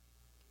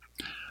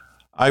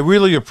 I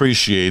really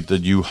appreciate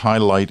that you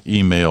highlight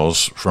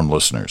emails from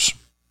listeners.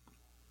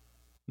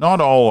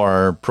 Not all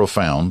are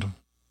profound,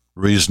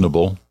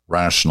 reasonable,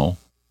 rational,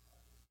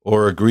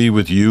 or agree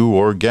with you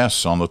or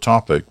guests on the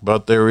topic,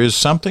 but there is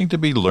something to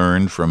be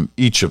learned from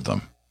each of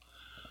them.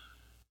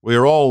 We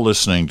are all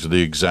listening to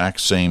the exact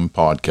same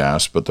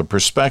podcast, but the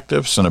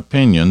perspectives and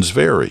opinions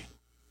vary.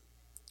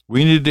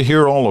 We need to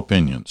hear all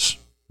opinions,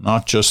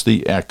 not just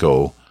the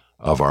echo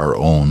of our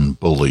own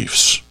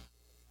beliefs.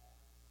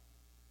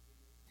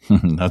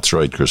 That's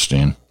right,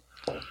 Christine.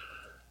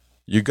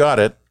 You got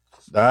it.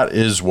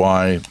 That's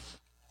why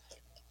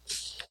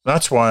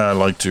I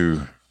like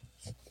to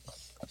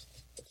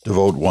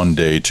devote one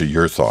day to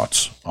your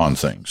thoughts on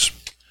things.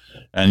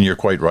 And you're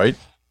quite right.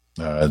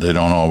 They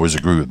don't always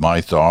agree with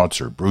my thoughts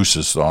or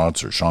Bruce's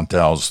thoughts or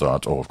Chantel's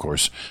thoughts. Oh, of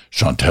course,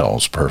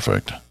 Chantel's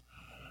perfect.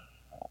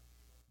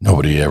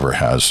 Nobody ever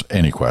has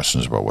any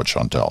questions about what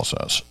Chantel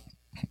says.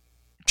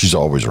 She's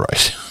always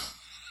right.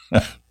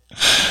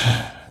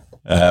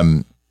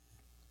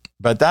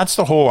 But that's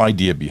the whole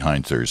idea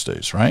behind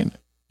Thursdays, right?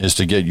 Is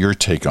to get your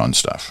take on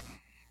stuff.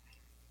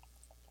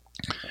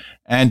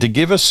 And to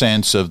give a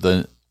sense of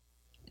the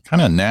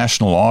kind of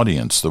national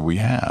audience that we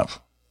have.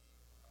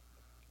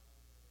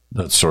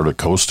 That's sort of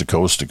coast to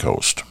coast to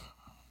coast.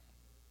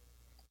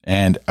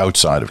 And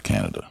outside of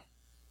Canada.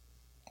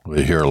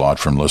 We hear a lot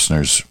from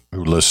listeners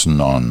who listen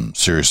on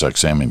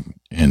SiriusXM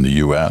in the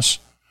U.S.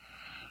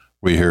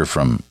 We hear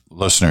from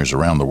listeners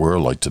around the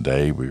world, like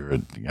today.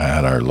 I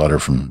had our letter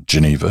from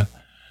Geneva,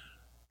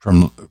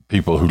 from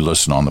people who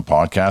listen on the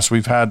podcast.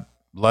 We've had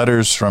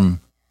letters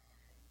from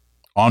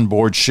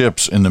onboard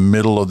ships in the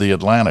middle of the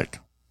Atlantic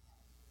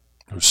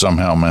who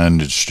somehow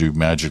managed to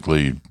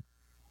magically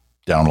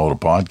download a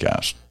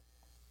podcast.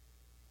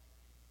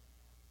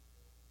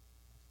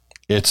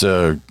 It's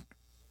a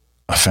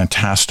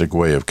fantastic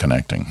way of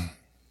connecting.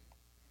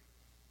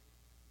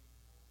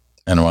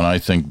 And when I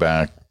think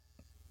back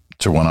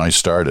to when I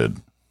started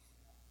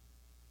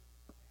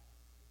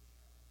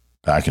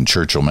back in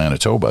Churchill,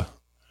 Manitoba,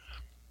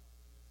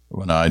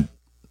 when I'd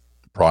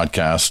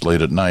broadcast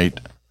late at night,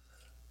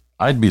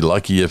 I'd be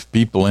lucky if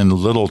people in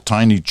little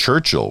tiny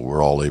Churchill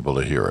were all able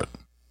to hear it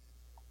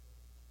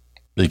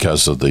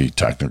because of the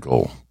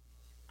technical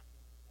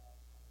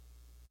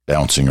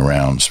bouncing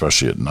around,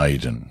 especially at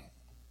night, and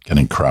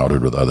getting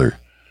crowded with other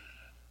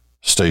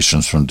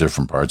stations from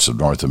different parts of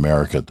North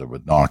America that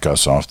would knock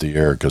us off the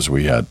air because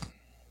we had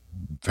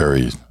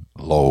very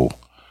low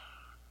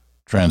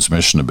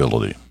transmission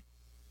ability.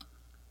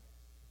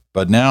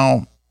 But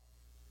now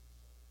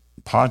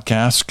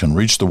podcasts can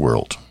reach the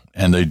world,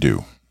 and they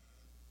do.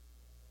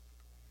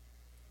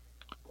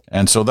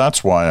 And so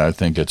that's why I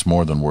think it's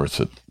more than worth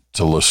it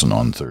to listen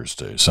on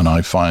Thursdays. And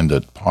I find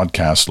that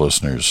podcast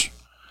listeners,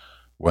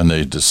 when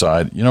they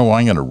decide, I'm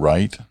going to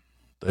write,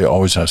 they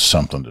always have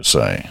something to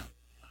say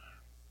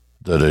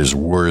that is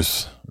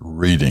worth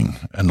reading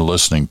and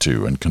listening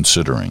to and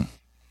considering,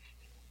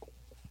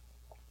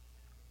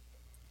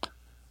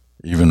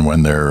 even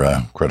when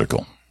they're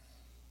critical.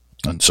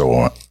 And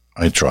so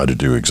I try to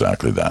do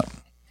exactly that.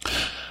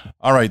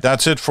 All right,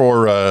 that's it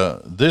for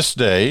this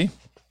day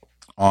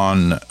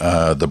on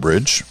the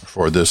bridge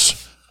for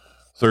this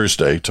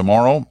Thursday.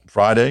 Tomorrow,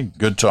 Friday,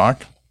 Good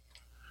Talk.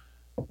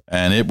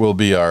 And it will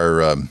be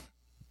our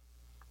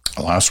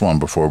last one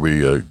before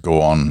we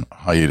go on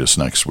hiatus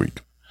next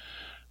week.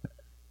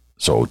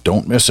 So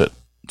don't miss it.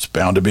 It's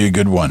bound to be a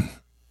good one.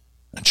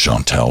 And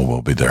Chantel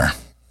will be there.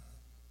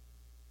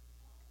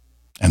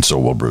 And so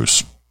will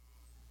Bruce.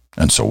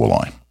 And so will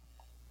I.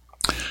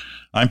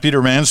 I'm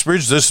Peter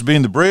Mansbridge. This has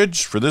been The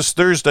Bridge for this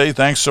Thursday.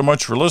 Thanks so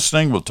much for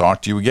listening. We'll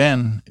talk to you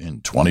again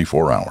in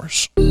 24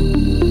 hours.